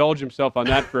Jeff indulge himself on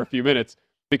that for a few minutes,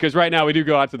 because right now we do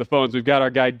go out to the phones. We've got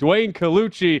our guy Dwayne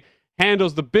Colucci,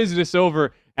 handles the business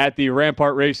over at the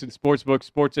Rampart Race and Sportsbook,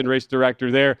 sports and race director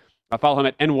there. Follow him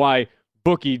at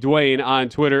NYBookie Dwayne on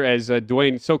Twitter, as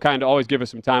Dwayne so kind to always give us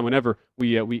some time whenever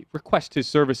we request his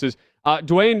services.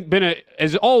 Dwayne, been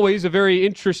as always a very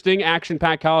interesting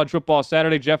action-packed college football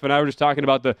Saturday. Jeff and I were just talking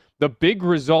about the big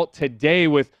result today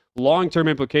with long-term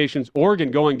implications. Oregon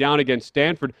going down against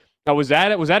Stanford. Was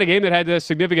that a game that had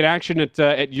significant action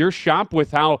at your shop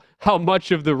with how much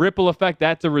of the ripple effect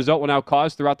that the result will now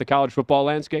cause throughout the college football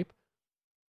landscape?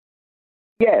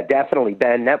 Yeah, definitely,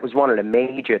 Ben. That was one of the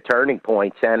major turning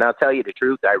points. And I'll tell you the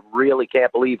truth, I really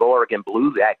can't believe Oregon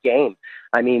blew that game.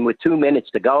 I mean, with 2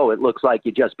 minutes to go, it looks like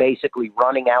you're just basically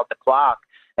running out the clock.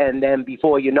 And then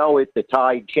before you know it, the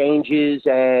tide changes,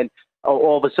 and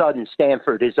all of a sudden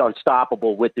Stanford is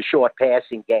unstoppable with the short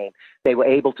passing game. They were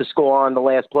able to score on the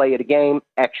last play of the game,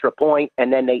 extra point,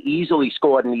 and then they easily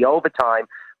scored in the overtime,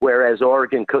 whereas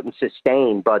Oregon couldn't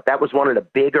sustain. But that was one of the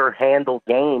bigger handled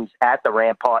games at the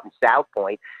Rampart and South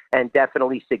Point, and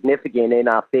definitely significant in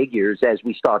our figures as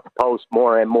we start to post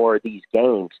more and more of these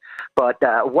games. But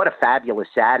what a fabulous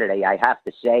Saturday, I have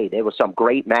to say. There were some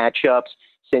great matchups.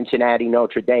 Cincinnati,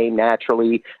 Notre Dame,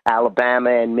 naturally,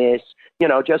 Alabama and Miss,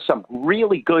 just some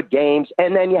really good games.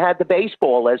 And then you had the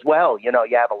baseball as well. You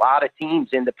have a lot of teams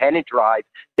in the pennant drive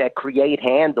that create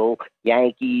handle,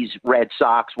 Yankees, Red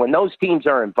Sox. When those teams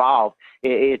are involved,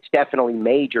 it's definitely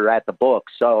major at the book.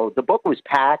 So the book was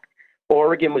packed.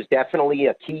 Oregon was definitely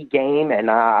a key game,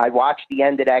 and I watched the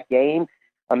end of that game.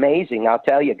 Amazing, I'll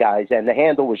tell you guys. And the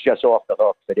handle was just off the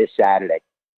hook for this Saturday.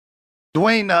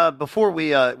 Dwayne, before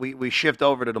we shift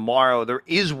over to tomorrow, there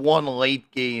is one late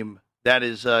game that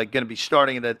is going to be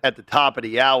starting at the top of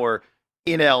the hour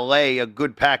in L.A., a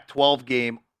good Pac-12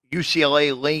 game,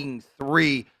 UCLA laying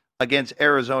 3 against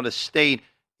Arizona State.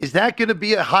 Is that going to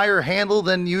be a higher handle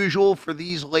than usual for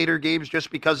these later games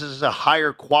just because this is a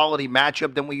higher quality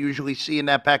matchup than we usually see in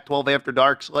that Pac-12 after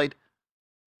dark slate?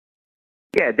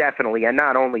 Yeah, definitely. And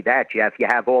not only that, Jeff, you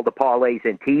have all the parlays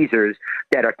and teasers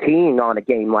that are keying on a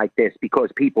game like this because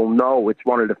people know it's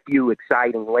one of the few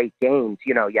exciting late games.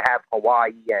 You have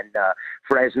Hawaii and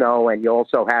Fresno, and you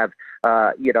also have,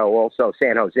 also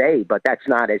San Jose, but that's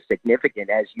not as significant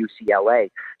as UCLA.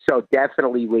 So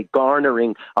definitely we're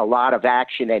garnering a lot of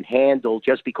action and handle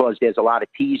just because there's a lot of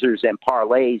teasers and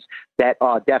parlays that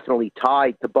are definitely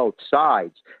tied to both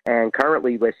sides. And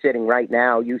currently we're sitting right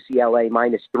now, UCLA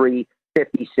 -3.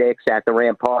 56 at the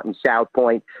Rampart and South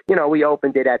Point. We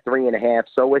opened it at 3.5,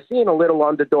 so we're seeing a little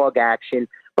underdog action,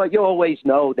 but you always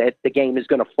know that the game is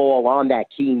going to fall on that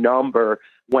key number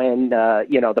when,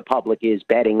 the public is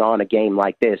betting on a game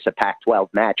like this, a Pac-12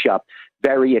 matchup.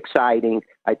 Very exciting.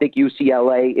 I think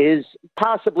UCLA is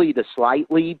possibly the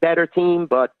slightly better team,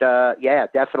 but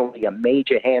definitely a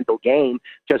major handle game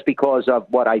just because of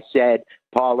what I said,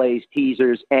 parlays,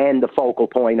 teasers, and the focal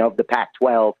point of the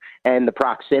Pac-12 and the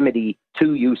proximity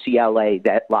to UCLA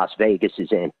that Las Vegas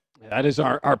is in. That is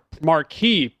our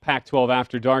marquee Pac-12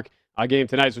 After Dark game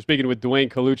tonight. So we're speaking with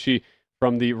Dwayne Colucci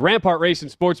from the Rampart Racing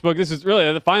Sportsbook. This is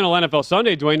really the final NFL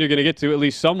Sunday, Dwayne. You're going to get to at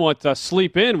least somewhat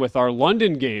sleep in with our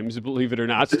London games, believe it or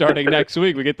not, starting next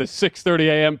week. We get the 6:30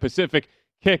 a.m. Pacific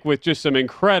kick with just some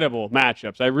incredible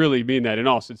matchups. I really mean that in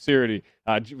all sincerity.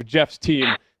 Jeff's team,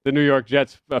 the New York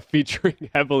Jets, featuring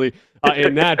heavily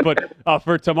in that. But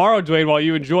for tomorrow, Dwayne, while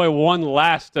you enjoy one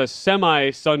last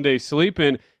semi-Sunday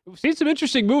sleep-in, we've seen some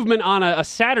interesting movement on a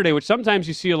Saturday, which sometimes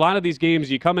you see a lot of these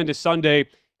games. You come into Sunday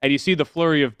and you see the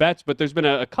flurry of bets, but there's been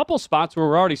a couple spots where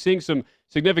we're already seeing some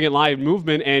significant live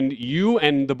movement, and you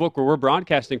and the book where we're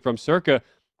broadcasting from, Circa,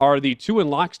 are the two in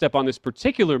lockstep on this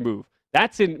particular move.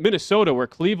 That's in Minnesota, where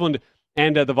Cleveland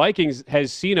and the Vikings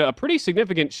has seen a pretty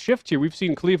significant shift here. We've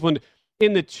seen Cleveland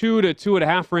in the 2 to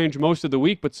 2.5 range most of the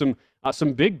week, but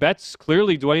some big bets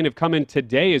clearly, Dwayne, have come in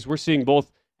today as we're seeing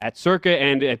both at Circa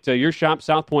and at your shop,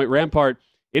 South Point Rampart.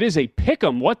 It is a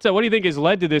pick'em. What do you think has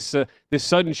led to this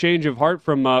sudden change of heart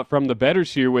from the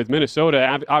bettors here, with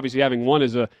Minnesota obviously having won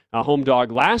as a home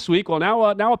dog last week? Well, now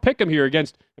a pick'em here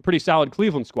against a pretty solid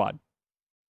Cleveland squad.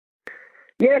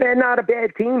 Yeah, they're not a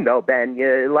bad team, though, Ben.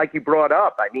 Like you brought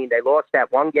up, I mean, they lost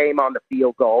that one game on the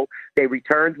field goal. They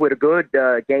returned with a good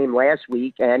game last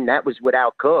week, and that was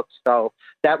without Cooks. So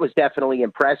that was definitely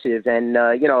impressive. And,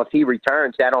 if he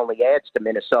returns, that only adds to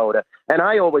Minnesota. And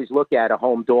I always look at a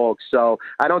home dog. So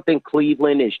I don't think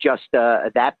Cleveland is just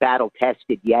that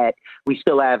battle-tested yet. We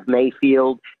still have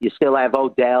Mayfield. You still have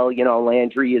Odell.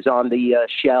 Landry is on the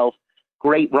shelf.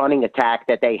 Great running attack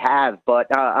that they have, but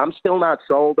I'm still not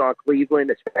sold on Cleveland,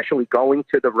 especially going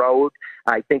to the road.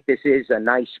 I think this is a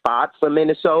nice spot for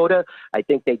Minnesota. I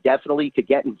think they definitely could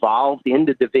get involved in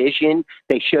the division.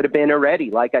 They should have been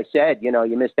already. Like I said, you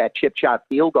missed that chip shot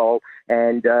field goal,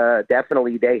 and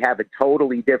definitely they have a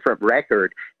totally different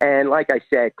record. And like I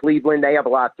said, Cleveland, they have a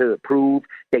lot to prove.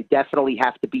 They definitely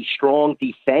have to be strong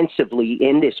defensively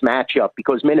in this matchup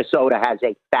because Minnesota has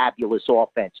a fabulous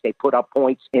offense. They put up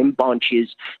points in bunches.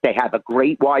 flashes. They have a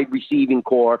great wide receiving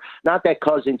core. Not that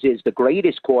Cousins is the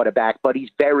greatest quarterback, but he's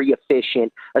very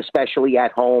efficient, especially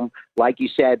at home. Like you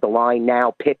said, the line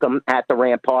now, pick 'em at the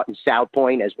Rampart and South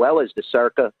Point, as well as the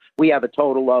Circa. We have a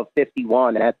total of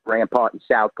 51 at Rampart and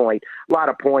South Point. A lot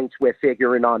of points we're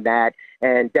figuring on that.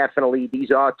 And definitely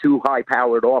these are two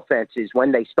high-powered offenses.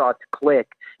 When they start to click,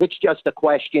 it's just a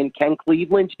question, can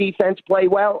Cleveland's defense play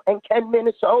well, and can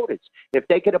Minnesota's? If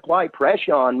they could apply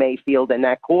pressure on Mayfield and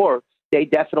that core, they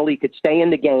definitely could stay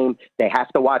in the game. They have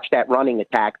to watch that running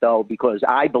attack, though, because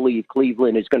I believe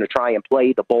Cleveland is going to try and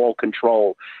play the ball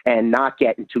control and not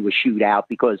get into a shootout,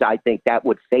 because I think that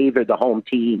would favor the home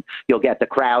team. You'll get the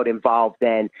crowd involved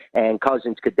then, and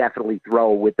Cousins could definitely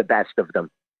throw with the best of them.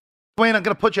 Dwayne, I'm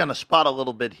going to put you on the spot a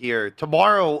little bit here.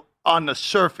 Tomorrow, on the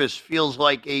surface, feels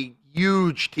like a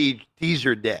huge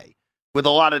teaser day with a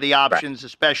lot of the options,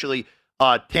 especially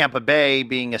Tampa Bay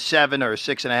being a 7 or a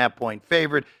 6.5 point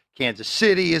favorite. Kansas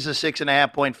City is a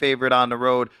 6.5 point favorite on the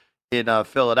road in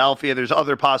Philadelphia. There's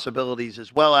other possibilities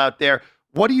as well out there.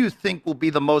 What do you think will be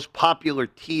the most popular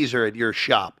teaser at your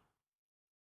shop?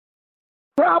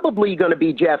 Probably going to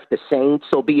be, Jeff, the Saints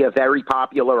will be a very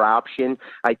popular option.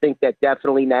 I think that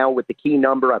definitely now with the key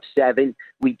number of 7,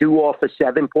 we do offer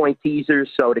 7-point teasers.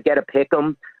 So to get a pick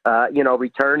 'em,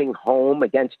 returning home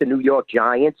against the New York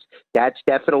Giants, that's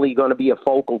definitely going to be a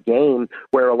focal game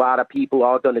where a lot of people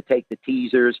are going to take the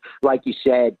teasers. Like you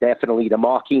said, definitely the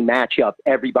marquee matchup.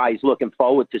 Everybody's looking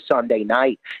forward to Sunday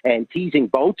night, and teasing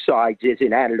both sides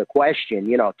isn't out of the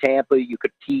question. Tampa, you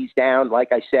could tease down,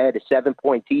 like I said, a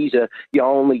 7-point teaser. You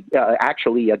only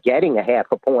actually are getting a half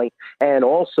a point, and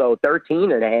also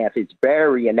 13.5 is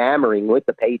very enamoring with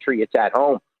the Patriots at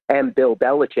home. And Bill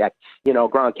Belichick.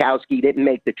 Gronkowski didn't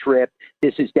make the trip.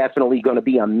 This is definitely going to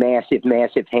be a massive,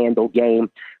 massive handle game.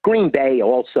 Green Bay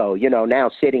also, now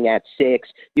sitting at 6.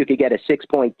 You could get a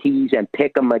 6-point tease and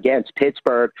pick them against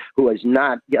Pittsburgh, who has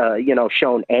not,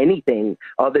 shown anything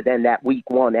other than that week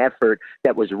 1 effort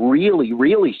that was really,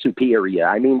 really superior.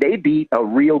 I mean, they beat a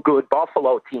real good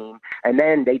Buffalo team, and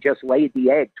then they just laid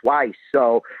the egg twice.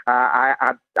 So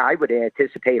I would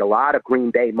anticipate a lot of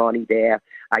Green Bay money there.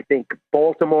 I think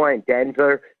Baltimore and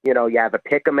Denver, you have a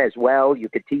pick 'em as well. You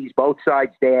could tease both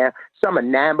sides there. Some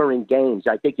enamoring games.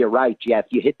 I think you're right, Jeff.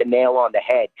 You hit the nail on the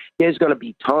head. There's going to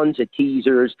be tons of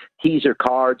teaser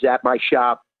cards at my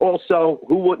shop. Also,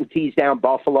 who wouldn't tease down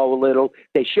Buffalo a little?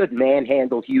 They should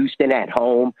manhandle Houston at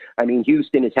home. I mean,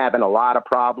 Houston is having a lot of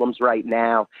problems right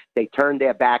now. They turned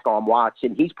their back on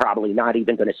Watson. He's probably not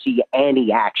even going to see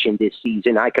any action this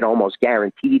season. I can almost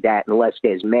guarantee that, unless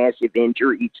there's massive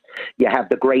injuries. You have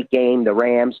the great game, the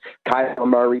Rams. Kyler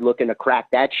Murray looking to crack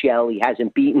that shell. He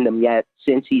hasn't beaten them yet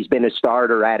since he's been a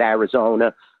starter at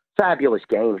Arizona. Fabulous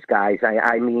games, guys.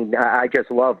 I mean, I just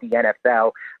love the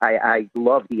NFL. I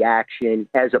love the action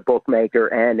as a bookmaker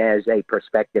and as a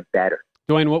prospective bettor.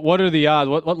 Dwayne, what are the odds?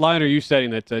 What line are you setting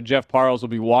that Jeff Parles will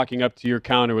be walking up to your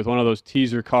counter with one of those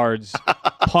teaser cards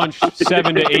punched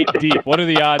 7 to 8 deep? What are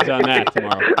the odds on that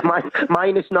tomorrow?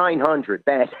 Minus 900.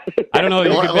 Bet. I don't know.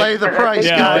 Lay the price,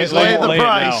 guys. Lay the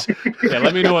price. Yeah,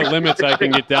 let me know what limits I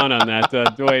can get down on that,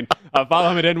 Dwayne. Follow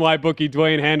him at NYBookie.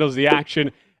 Dwayne handles the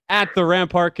action at the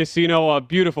Rampart Casino, a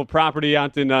beautiful property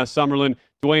out in Summerlin.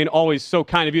 Dwayne, always so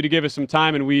kind of you to give us some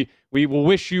time, and we will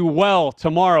wish you well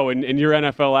tomorrow in your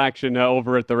NFL action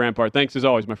over at the Rampart. Thanks as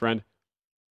always, my friend.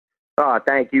 Oh,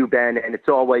 thank you, Ben, and it's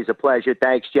always a pleasure.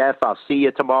 Thanks, Jeff. I'll see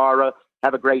you tomorrow.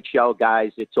 Have a great show,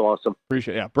 guys. It's awesome.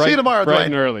 Appreciate it. Yeah, see you tomorrow, bright Dwayne.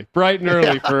 and early. Bright and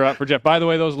early for Jeff. By the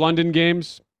way, those London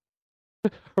games,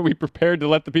 are we prepared to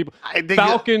let the people?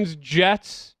 Falcons,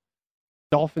 Jets,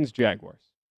 Dolphins, Jaguars.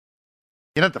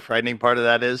 You know what the frightening part of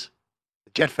that is?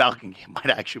 The Jet-Falcon game might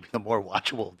actually be the more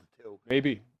watchable of the two.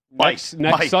 Maybe. Next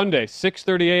Sunday,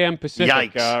 6:30 a.m.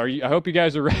 Pacific. I hope you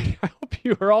guys are ready. I hope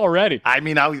you are all ready. I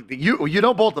mean,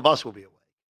 both of us will be awake.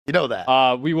 You know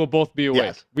that. We will both be awake.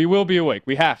 Yes. We will be awake.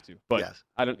 We have to. But yes.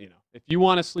 I don't, if you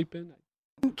want to sleep in.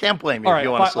 Can't blame you all if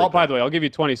you want to sleep in. By the way, I'll give you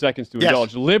 20 seconds to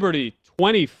indulge. Liberty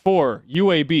 24,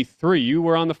 UAB 3. You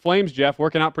were on the Flames, Jeff,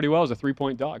 working out pretty well as a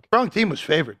 3-point dog. Strong team was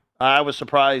favored. I was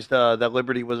surprised that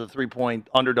Liberty was a 3-point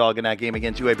underdog in that game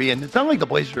against UAB. And it's not like the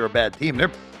Blazers are a bad team.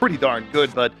 They're pretty darn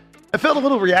good, but I felt a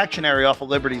little reactionary off of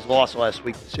Liberty's loss last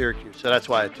week to Syracuse, so that's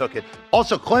why I took it.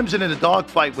 Also, Clemson in a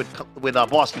dogfight with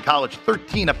Boston College,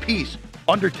 13 apiece,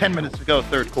 under 10 minutes to go,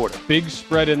 third quarter. Big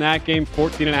spread in that game,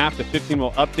 14.5 to 15.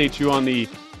 We'll update you on the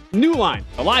new line,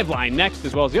 the live line next,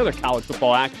 as well as the other college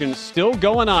football action still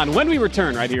going on when we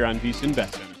return right here on VSiN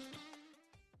Bet Center.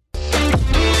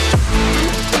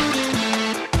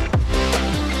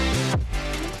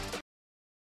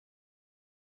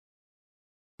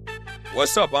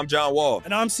 What's up? I'm John Wall.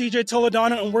 And I'm CJ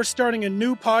Toledano, and we're starting a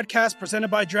new podcast presented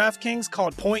by DraftKings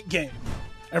called Point Game.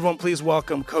 Everyone, please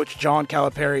welcome Coach John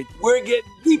Calipari. We're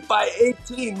getting beat by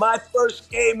 18. My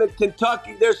first game in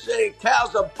Kentucky, they're saying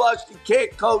Cal's a bust. He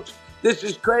can't coach. This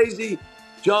is crazy.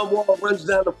 John Wall runs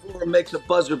down the floor and makes a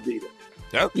buzzer beater.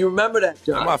 Yep. You remember that,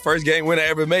 John? That's my first game win I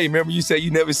ever made. Remember you said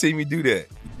you never see me do that.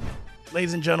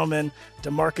 Ladies and gentlemen,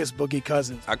 DeMarcus Boogie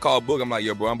Cousins. I called Boog. I'm like,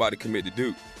 yo, bro, I'm about to commit to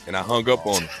Duke. And I hung up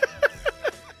on him.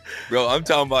 Bro, I'm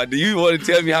talking about, do you want to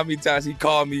tell me how many times he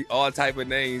called me all type of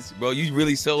names? Bro, you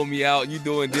really sold me out. You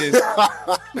doing this.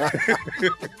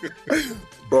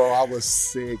 Bro, I was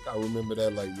sick. I remember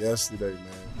that like yesterday, man.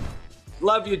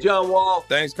 Love you, John Wall.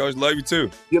 Thanks, Coach. Love you,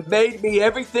 too. You made me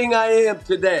everything I am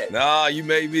today. Nah, you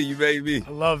made me. You made me.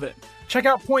 I love it. Check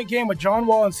out Point Game with John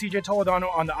Wall and CJ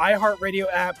Toledano on the iHeartRadio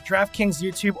app, DraftKings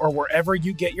YouTube, or wherever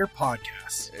you get your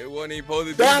podcasts. It wasn't even supposed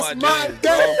to be That's my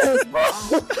dance, bro.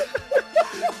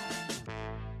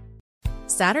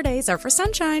 Saturdays are for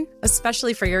sunshine,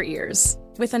 especially for your ears.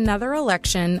 With another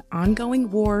election, ongoing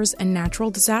wars, and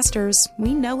natural disasters,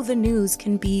 we know the news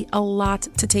can be a lot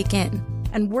to take in.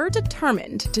 And we're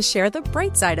determined to share the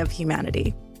bright side of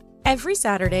humanity. Every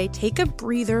Saturday, take a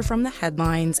breather from the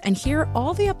headlines and hear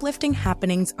all the uplifting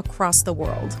happenings across the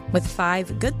world with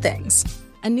 5 Good Things,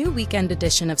 a new weekend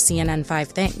edition of CNN 5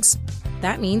 Things.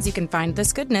 That means you can find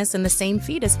this goodness in the same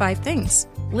feed as 5 Things.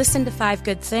 Listen to 5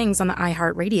 Good Things on the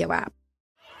iHeartRadio app.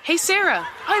 Hey, Sarah,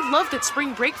 I love that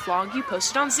spring break vlog you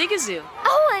posted on Zigazoo.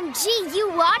 OMG,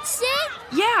 you watched it?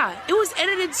 Yeah, it was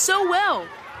edited so well.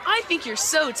 I think you're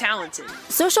so talented.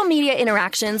 Social media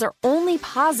interactions are only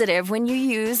positive when you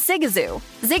use Zigazoo.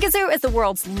 Zigazoo is the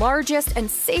world's largest and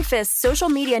safest social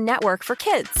media network for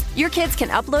kids. Your kids can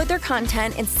upload their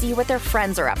content and see what their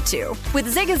friends are up to.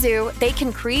 With Zigazoo, they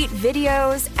can create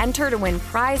videos, enter to win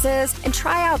prizes, and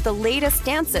try out the latest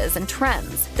dances and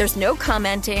trends. There's no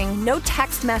commenting, no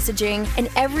text messaging, and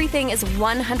everything is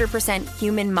 100%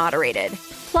 human moderated.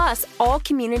 Plus, all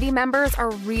community members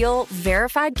are real,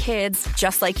 verified kids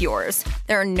just like yours.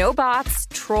 There are no bots,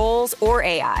 trolls, or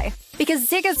AI. Because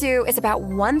Zigazoo is about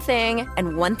one thing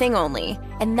and one thing only,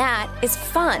 and that is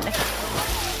fun.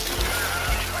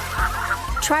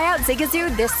 Try out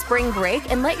Zigazoo this spring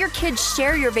break and let your kids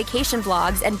share your vacation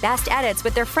vlogs and best edits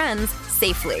with their friends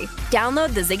safely.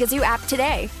 Download the Zigazoo app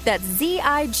today. That's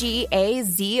Zigazoo.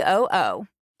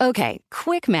 Okay,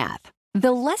 quick math.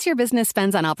 The less your business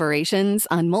spends on operations,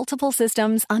 on multiple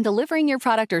systems, on delivering your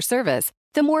product or service,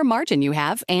 the more margin you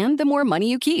have and the more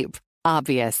money you keep.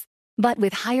 Obvious. But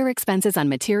with higher expenses on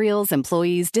materials,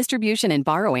 employees, distribution, and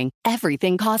borrowing,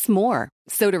 everything costs more.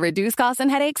 So to reduce costs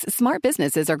and headaches, smart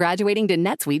businesses are graduating to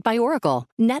NetSuite by Oracle.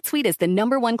 NetSuite is the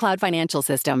 #1 cloud financial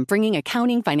system, bringing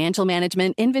accounting, financial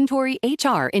management, inventory,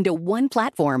 HR into one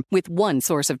platform with one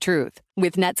source of truth.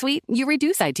 With NetSuite, you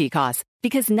reduce IT costs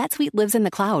because NetSuite lives in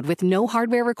the cloud with no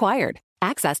hardware required,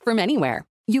 accessed from anywhere.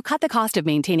 You cut the cost of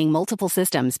maintaining multiple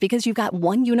systems because you've got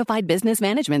one unified business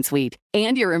management suite.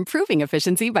 And you're improving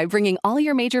efficiency by bringing all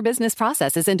your major business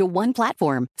processes into one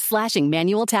platform, slashing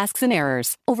manual tasks and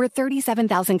errors. Over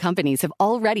 37,000 companies have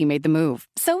already made the move.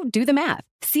 So do the math.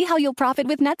 See how you'll profit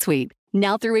with NetSuite.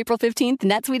 Now through April 15th,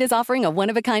 NetSuite is offering a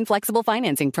one-of-a-kind flexible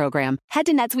financing program. Head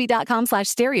to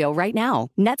netsuite.com/stereo right now.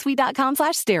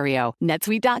 netsuite.com/stereo.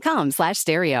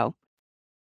 netsuite.com/stereo.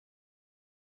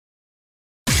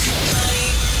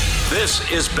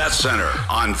 This is Bet Center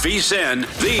on VSiN,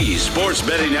 the Sports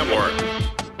Betting Network.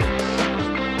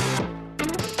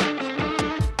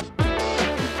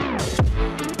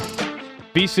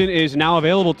 VSiN is now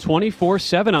available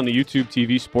 24/7 on the YouTube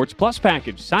TV Sports Plus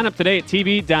package. Sign up today at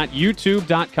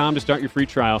tv.youtube.com to start your free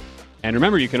trial. And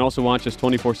remember, you can also watch us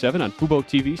 24/7 on Fubo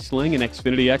TV, Sling, and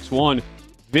Xfinity X1.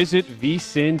 Visit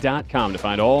vsin.com to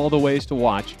find all the ways to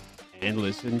watch and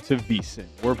listen to VSiN.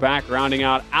 We're back rounding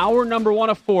out hour number 1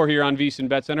 of 4 here on VSiN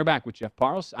Bet Center. Back with Jeff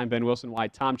Parles. I'm Ben Wilson,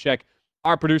 Wyatt Tomchek,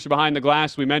 our producer behind the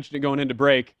glass. We mentioned it going into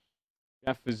break.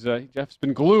 Jeff's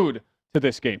been glued to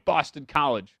this game. Boston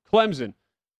College, Clemson,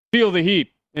 feel the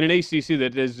heat in an ACC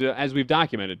that is, as we've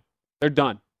documented, they're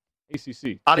done.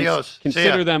 ACC. Adios.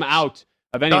 Consider them out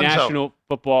of any national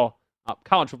football,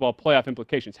 college football playoff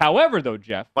implications. However, though,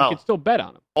 Jeff, we can still bet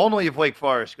on them. Only if Wake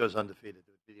Forest goes undefeated.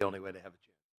 It would be the only way to have a chance.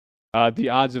 The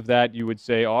odds of that, you would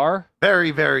say, are?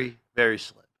 Very, very, very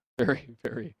slim. Very,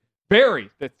 very, very.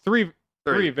 The three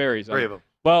varies. Three of them.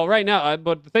 Well, right now,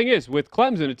 but the thing is, with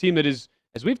Clemson, a team that is,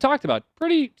 as we've talked about,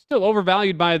 pretty still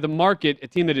overvalued by the market, a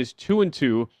team that is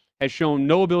 2-2, has shown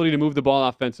no ability to move the ball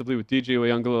offensively with DJ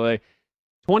Uiagalelei.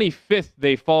 25th,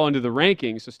 they fall into the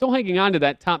rankings, so still hanging on to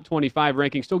that top 25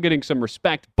 ranking, still getting some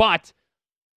respect, but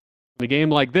In a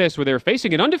game like this, where they're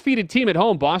facing an undefeated team at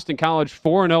home, Boston College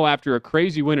 4-0 after a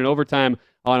crazy win in overtime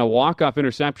on a walk-off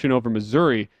interception over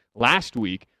Missouri last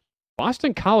week.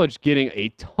 Boston College getting a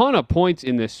ton of points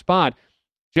in this spot.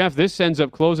 Jeff, this ends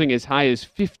up closing as high as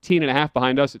 15.5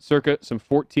 behind us at circa some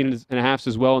 14.5s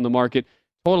as well in the market.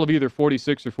 Total of either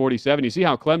 46 or 47. You see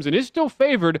how Clemson is still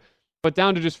favored, but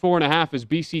down to just 4.5 as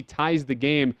BC ties the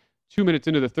game 2 minutes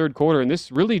into the third quarter. And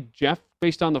this really, Jeff,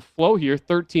 based on the flow here,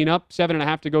 13 up,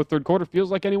 7.5 to go third quarter,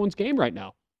 feels like anyone's game right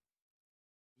now.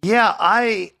 Yeah,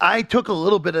 I took a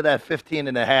little bit of that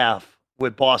 15.5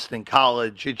 with Boston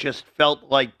College. It just felt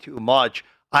like too much.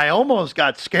 I almost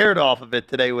got scared off of it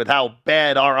today with how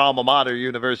bad our alma mater,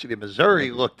 University of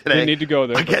Missouri, looked today. Didn't need to go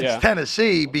there against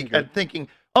Tennessee, because thinking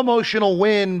emotional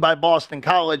win by Boston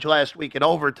College last week in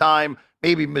overtime.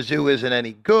 Maybe Mizzou isn't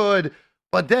any good.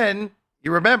 But then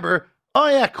you remember, oh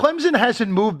yeah, Clemson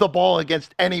hasn't moved the ball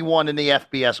against anyone in the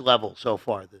FBS level so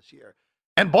far this year.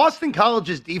 And Boston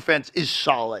College's defense is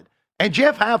solid. And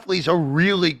Jeff Hafley's a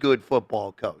really good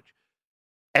football coach.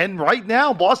 And right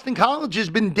now, Boston College has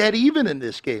been dead even in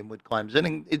this game with Clemson.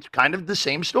 And it's kind of the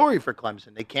same story for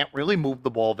Clemson. They can't really move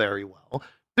the ball very well.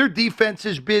 Their defense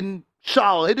has been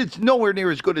solid. It's nowhere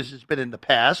near as good as it's been in the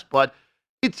past, but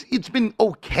it's been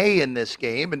okay in this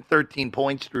game. And 13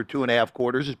 points through 2.5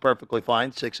 quarters is perfectly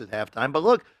fine, 6 at halftime. But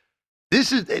look,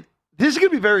 this is going to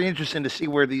be very interesting to see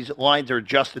where these lines are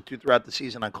adjusted to throughout the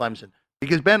season on Clemson.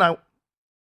 Because, Ben, I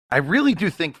really do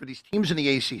think for these teams in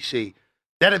the ACC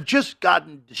that have just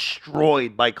gotten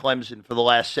destroyed by Clemson for the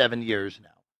last 7 years now,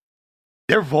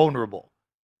 they're vulnerable.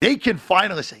 They can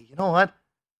finally say, you know what?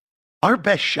 Our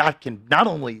best shot can not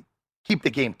only keep the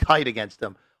game tight against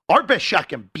them, our best shot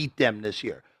can beat them this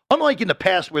year. Unlike in the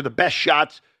past where the best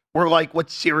shots were like what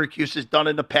Syracuse has done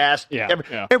in the past.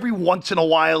 Every once in a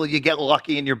while you get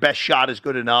lucky and your best shot is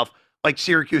good enough. Like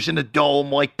Syracuse in the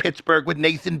Dome, like Pittsburgh with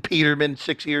Nathan Peterman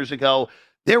 6 years ago.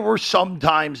 There were some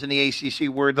times in the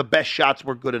ACC where the best shots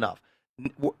were good enough.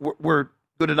 Were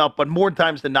good enough, but more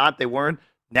times than not, they weren't.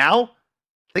 Now,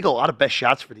 I think a lot of best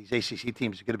shots for these ACC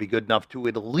teams are going to be good enough to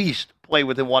at least play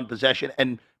within one possession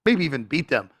and maybe even beat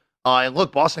them. And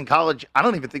look, Boston College, I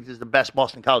don't even think this is the best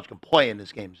Boston College can play in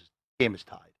this game. This game is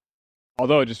tied.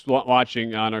 Although, just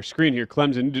watching on our screen here,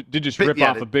 Clemson did just rip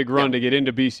off a big run to get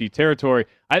into BC territory.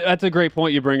 That's a great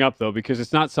point you bring up, though, because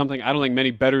it's not something I don't think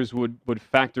many bettors would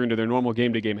factor into their normal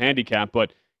game-to-game handicap.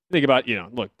 But think about,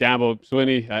 look, Dabo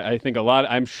Swinney, I think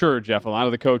I'm sure, Jeff, a lot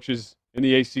of the coaches in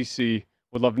the ACC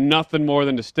would love nothing more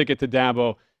than to stick it to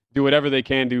Dabo, do whatever they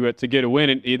can to get a win.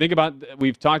 And you think about,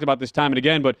 we've talked about this time and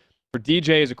again, but for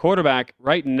DJ as a quarterback,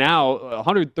 right now,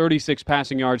 136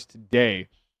 passing yards today.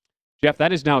 Jeff,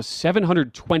 that is now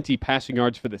 720 passing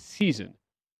yards for the season.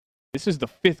 This is the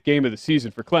 5th game of the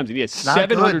season for Clemson. He has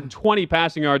 720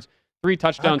 passing yards, 3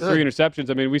 touchdowns, 3 interceptions.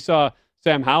 I mean, we saw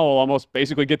Sam Howell almost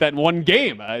basically get that in one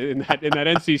game in that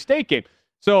NC State game.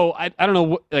 So I don't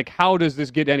know, how does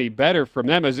this get any better from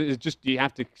them? Is it just you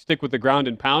have to stick with the ground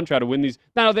and pound, try to win these?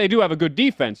 Now, they do have a good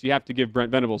defense. You have to give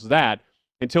Brent Venables that.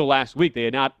 Until last week, they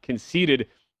had not conceded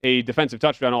a defensive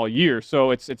touchdown all year.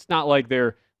 So it's not like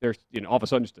they're all of a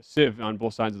sudden just a sieve on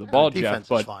both sides of the ball, defense Jeff.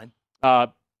 But is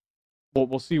fine.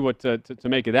 We'll see what to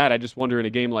make of that. I just wonder in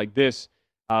a game like this,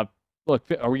 look,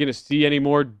 are we going to see any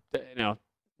more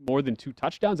than 2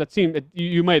 touchdowns? That seemed,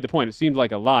 you made the point. It seemed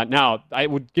like a lot. Now, I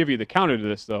would give you the counter to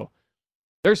this, though.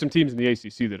 There's some teams in the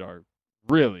ACC that are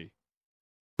really,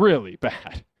 really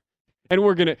bad. And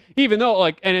we're going to, even though,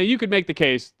 and you could make the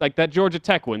case, like that Georgia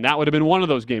Tech win, that would have been one of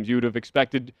those games you would have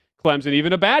expected Clemson,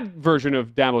 even a bad version of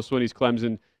Dabo Swinney's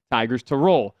Clemson Tigers, to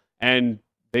roll. And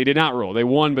they did not roll. They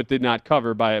won but did not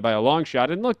cover by a long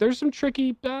shot. And look, there's some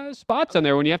tricky spots on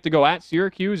there when you have to go at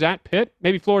Syracuse, at Pitt.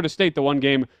 Maybe Florida State, the one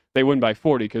game they win by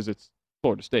 40 because it's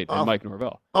Florida State and Mike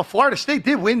Norvell. Well, Florida State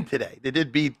did win today. They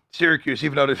did beat Syracuse,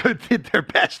 even though they did their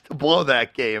best to blow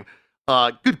that game.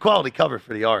 Good quality cover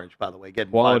for the Orange, by the way.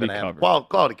 Getting quality cover. Well,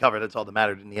 quality cover, that's all that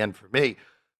mattered in the end for me.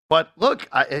 But look,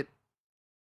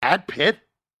 at Pitt,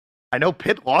 I know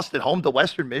Pitt lost at home to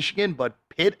Western Michigan, but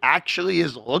Pitt actually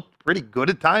has looked pretty good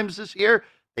at times this year.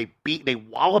 They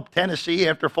walloped Tennessee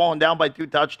after falling down by 2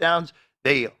 touchdowns.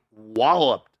 They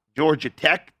walloped Georgia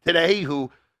Tech today,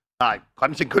 who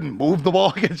Clemson couldn't move the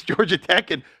ball against Georgia Tech,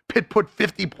 and Pitt put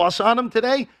 50-plus on them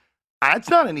today.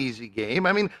 It's not an easy game.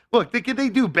 I mean, look, they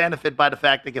do benefit by the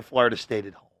fact they get Florida State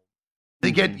at home.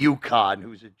 They get UConn,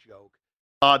 who's a joke.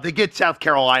 They get South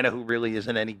Carolina, who really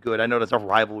isn't any good. I know that's a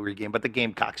rivalry game, but the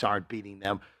Gamecocks aren't beating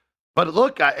them. But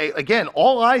look, again,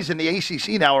 all eyes in the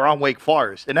ACC now are on Wake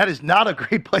Forest, and that is not a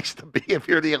great place to be if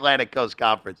you're the Atlantic Coast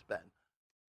Conference, Ben.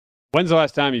 When's the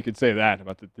last time you could say that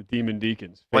about the Demon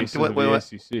Deacons facing the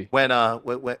SEC? When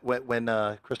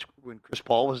Chris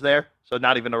Paul was there, so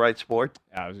not even the right sport.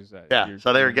 Yeah, I was just saying. Yeah,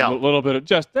 so there you go. A little bit of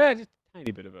just a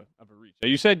tiny bit of a reach. Now,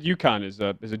 you said UConn is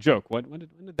a joke. When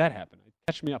did that happen?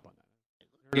 Catch me up on that.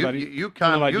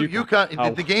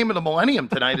 UConn. The game of the millennium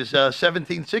tonight is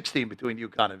 17-16 between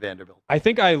UConn and Vanderbilt. I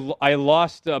think I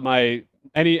lost my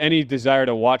any desire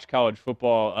to watch college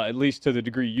football, at least to the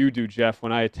degree you do, Jeff,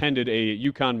 when I attended a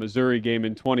UConn-Missouri game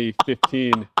in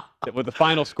 2015 with the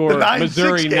final score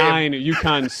Missouri 9,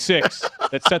 UConn 6,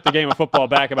 that set the game of football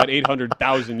back about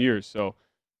 800,000 years. So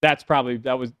I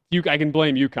can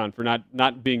blame UConn for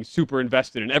not being super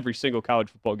invested in every single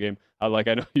college football game, like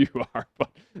I know you are. But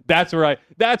that's where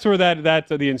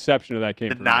the inception of that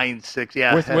came from. 9-6,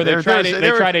 yeah. Where they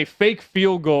tried a fake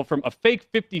field goal from a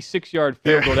fake 56-yard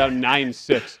field goal down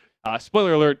 9-6.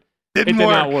 Spoiler alert, it did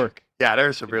not work. Yeah, there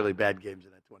are some really bad games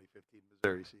in that 2015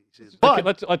 Missouri season. But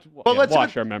let's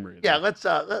wash our memory. Yeah, let's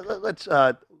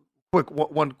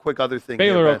one quick other thing.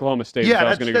 Baylor, Oklahoma State.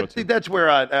 Yeah, that's where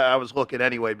I was looking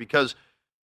anyway, because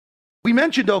we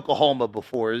mentioned Oklahoma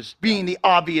before as being the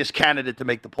obvious candidate to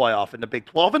make the playoff in the Big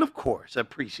 12, and of course, a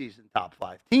preseason top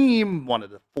 5 team, one of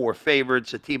the 4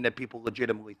 favorites, a team that people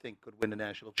legitimately think could win the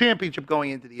national championship going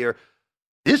into the year.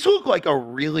 This looked like a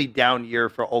really down year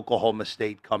for Oklahoma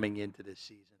State coming into this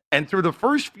season. And through the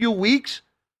first few weeks,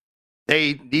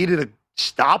 they needed a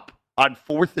stop on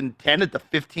 4th and 10 at the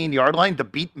 15-yard line to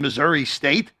beat Missouri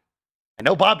State. I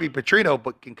know Bobby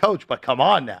Petrino can coach, but come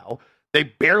on now. They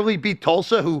barely beat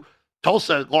Tulsa,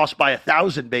 Tulsa lost by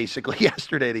 1,000 basically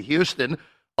yesterday to Houston.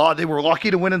 They were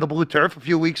lucky to win in the blue turf a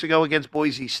few weeks ago against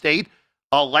Boise State.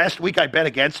 Last week I bet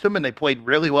against them, and they played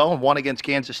really well and won against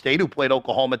Kansas State, who played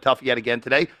Oklahoma tough yet again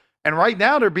today. And right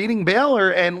now they're beating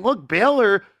Baylor. And look,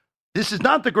 Baylor, this is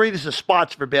not the greatest of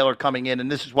spots for Baylor coming in,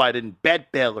 and this is why I didn't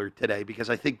bet Baylor today,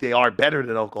 because I think they are better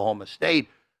than Oklahoma State.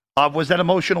 Was that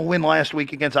emotional win last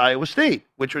week against Iowa State,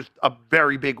 which was a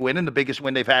very big win and the biggest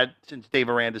win they've had since Dave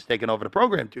Aranda's taken over the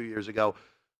program 2 years ago.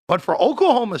 But for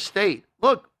Oklahoma State,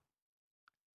 look,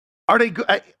 are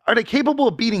they capable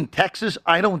of beating Texas?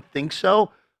 I don't think so.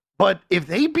 But if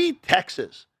they beat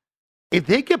Texas, if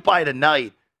they get by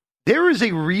tonight, there is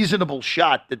a reasonable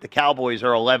shot that the Cowboys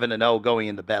are 11-0 going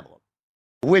into Bedlam,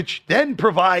 which then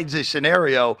provides a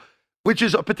scenario, which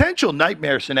is a potential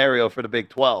nightmare scenario for the Big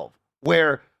 12,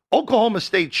 where Oklahoma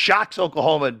State shocks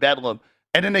Oklahoma in Bedlam,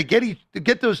 and then they get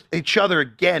each other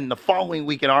again the following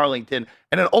week in Arlington,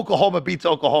 and then Oklahoma beats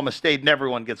Oklahoma State, and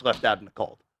everyone gets left out in the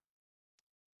cold.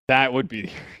 That would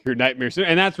be your nightmare.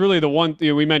 And that's really the one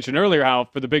thing we mentioned earlier, how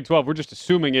for the Big 12, we're just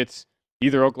assuming it's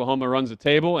either Oklahoma runs the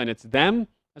table and it's them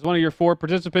as one of your 4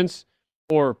 participants,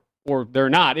 or they're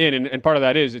not in. And part of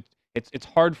that is it's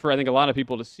hard for, I think, a lot of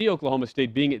people to see Oklahoma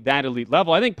State being at that elite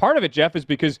level. I think part of it, Jeff, is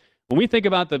because when we think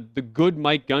about the good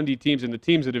Mike Gundy teams and the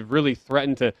teams that have really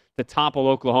threatened to topple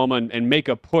Oklahoma and make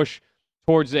a push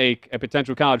towards a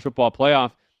potential college football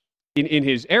playoff in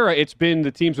his era, it's been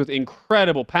the teams with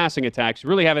incredible passing attacks.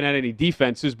 Really haven't had any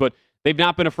defenses, but they've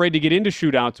not been afraid to get into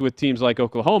shootouts with teams like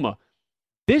Oklahoma.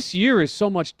 This year is so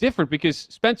much different because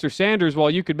Spencer Sanders, while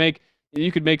you could make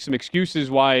some excuses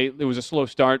why it was a slow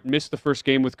start, missed the first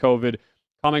game with COVID,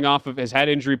 coming off of has had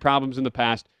injury problems in the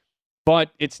past,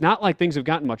 but it's not like things have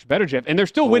gotten much better, Jeff, and they're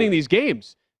still winning these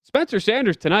games. Spencer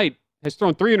Sanders tonight has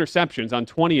thrown 3 interceptions on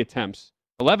 20 attempts,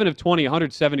 11 of 20,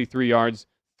 173 yards,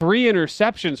 3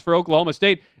 interceptions for Oklahoma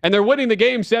State, and they're winning the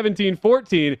game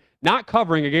 17-14, not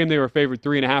covering a game they were favored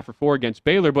 3.5 or 4 against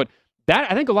Baylor. But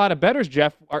that, I think a lot of bettors,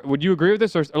 Jeff, would you agree with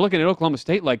this, or are looking at Oklahoma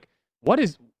State like, what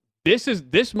is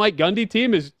this Mike Gundy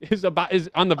team is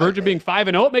on the verge of being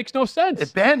 5-0? It makes no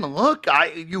sense. Ben, look,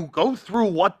 you go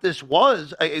through what this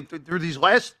was through these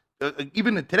last,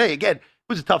 even today, again, it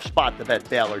was a tough spot to bet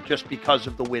Baylor just because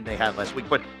of the win they had last week.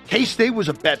 But K-State was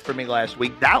a bet for me last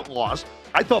week. That lost.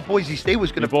 I thought Boise State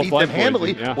was going to beat them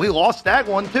handily. Yeah. We lost that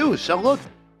one, too. So, look,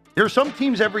 there are some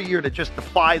teams every year that just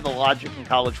defy the logic in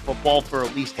college football for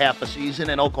at least half a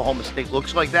season, and Oklahoma State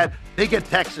looks like that. They get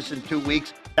Texas in 2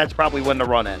 weeks. That's probably when the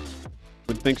run ends.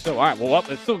 Would think so. All right, well,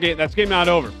 that's game not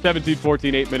over.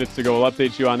 17-14, 8 minutes to go. We'll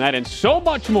update you on that and so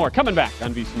much more coming back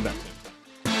on VSiN Bet.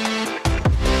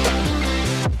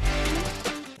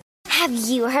 Have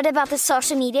You heard about the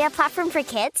social media platform for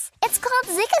kids? It's called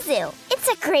Zigazoo. It's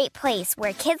a great place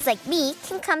where kids like me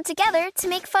can come together to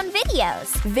make fun videos.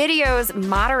 Videos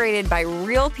moderated by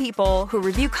real people who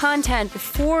review content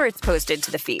before it's posted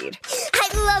to the feed. I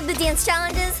love the dance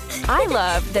challenges. I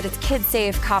love that it's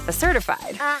KidSafe COPPA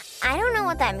certified. I don't know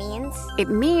what that means. It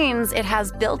means it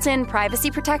has built-in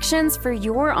privacy protections for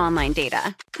your online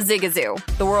data. Zigazoo,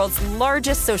 the world's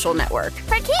largest social network.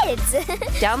 For kids.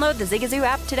 Download the Zigazoo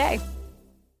app today.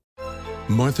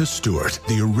 Martha Stewart,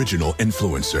 the original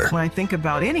influencer. When I think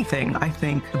about anything, I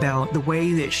think about the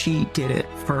way that she did it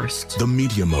first. The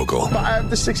media mogul. 5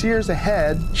 to 6 years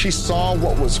ahead, she saw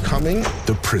what was coming.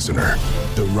 The prisoner.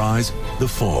 The rise, the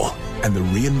fall, and the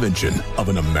reinvention of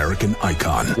an American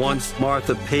icon. Once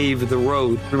Martha paved the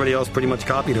road, everybody else pretty much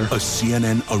copied her. A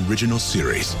CNN original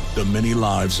series, The Many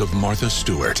Lives of Martha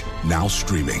Stewart, now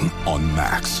streaming on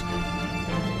Max.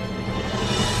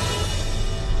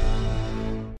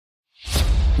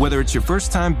 Whether it's your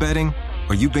first time betting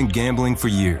or you've been gambling for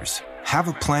years, have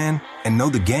a plan and know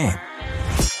the game.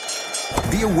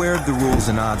 Be aware of the rules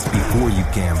and odds before you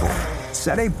gamble.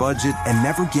 Set a budget and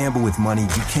never gamble with money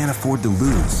you can't afford to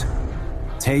lose.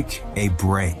 Take a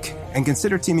break and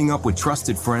consider teaming up with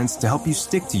trusted friends to help you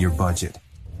stick to your budget.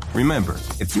 Remember,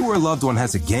 if you or a loved one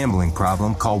has a gambling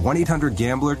problem, call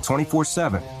 1-800-GAMBLER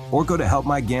 24/7 or go to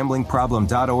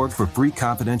helpmygamblingproblem.org for free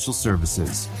confidential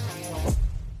services.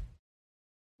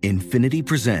 Infiniti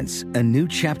presents a new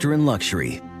chapter in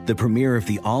luxury, the premiere of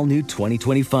the all-new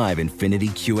 2025 Infiniti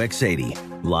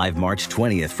QX80, live March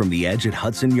 20th from the Edge at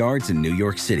Hudson Yards in New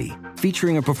York City,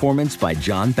 featuring a performance by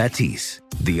Jon Batiste.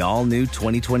 The all-new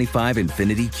 2025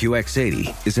 Infiniti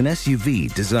QX80 is an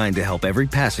SUV designed to help every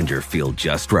passenger feel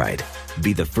just right.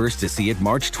 Be the first to see it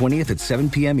March 20th at 7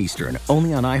 p.m. Eastern,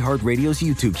 only on iHeartRadio's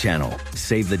YouTube channel.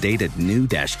 Save the date at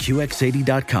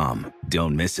new-QX80.com.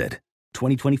 Don't miss it.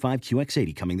 2025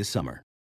 QX80 coming this summer.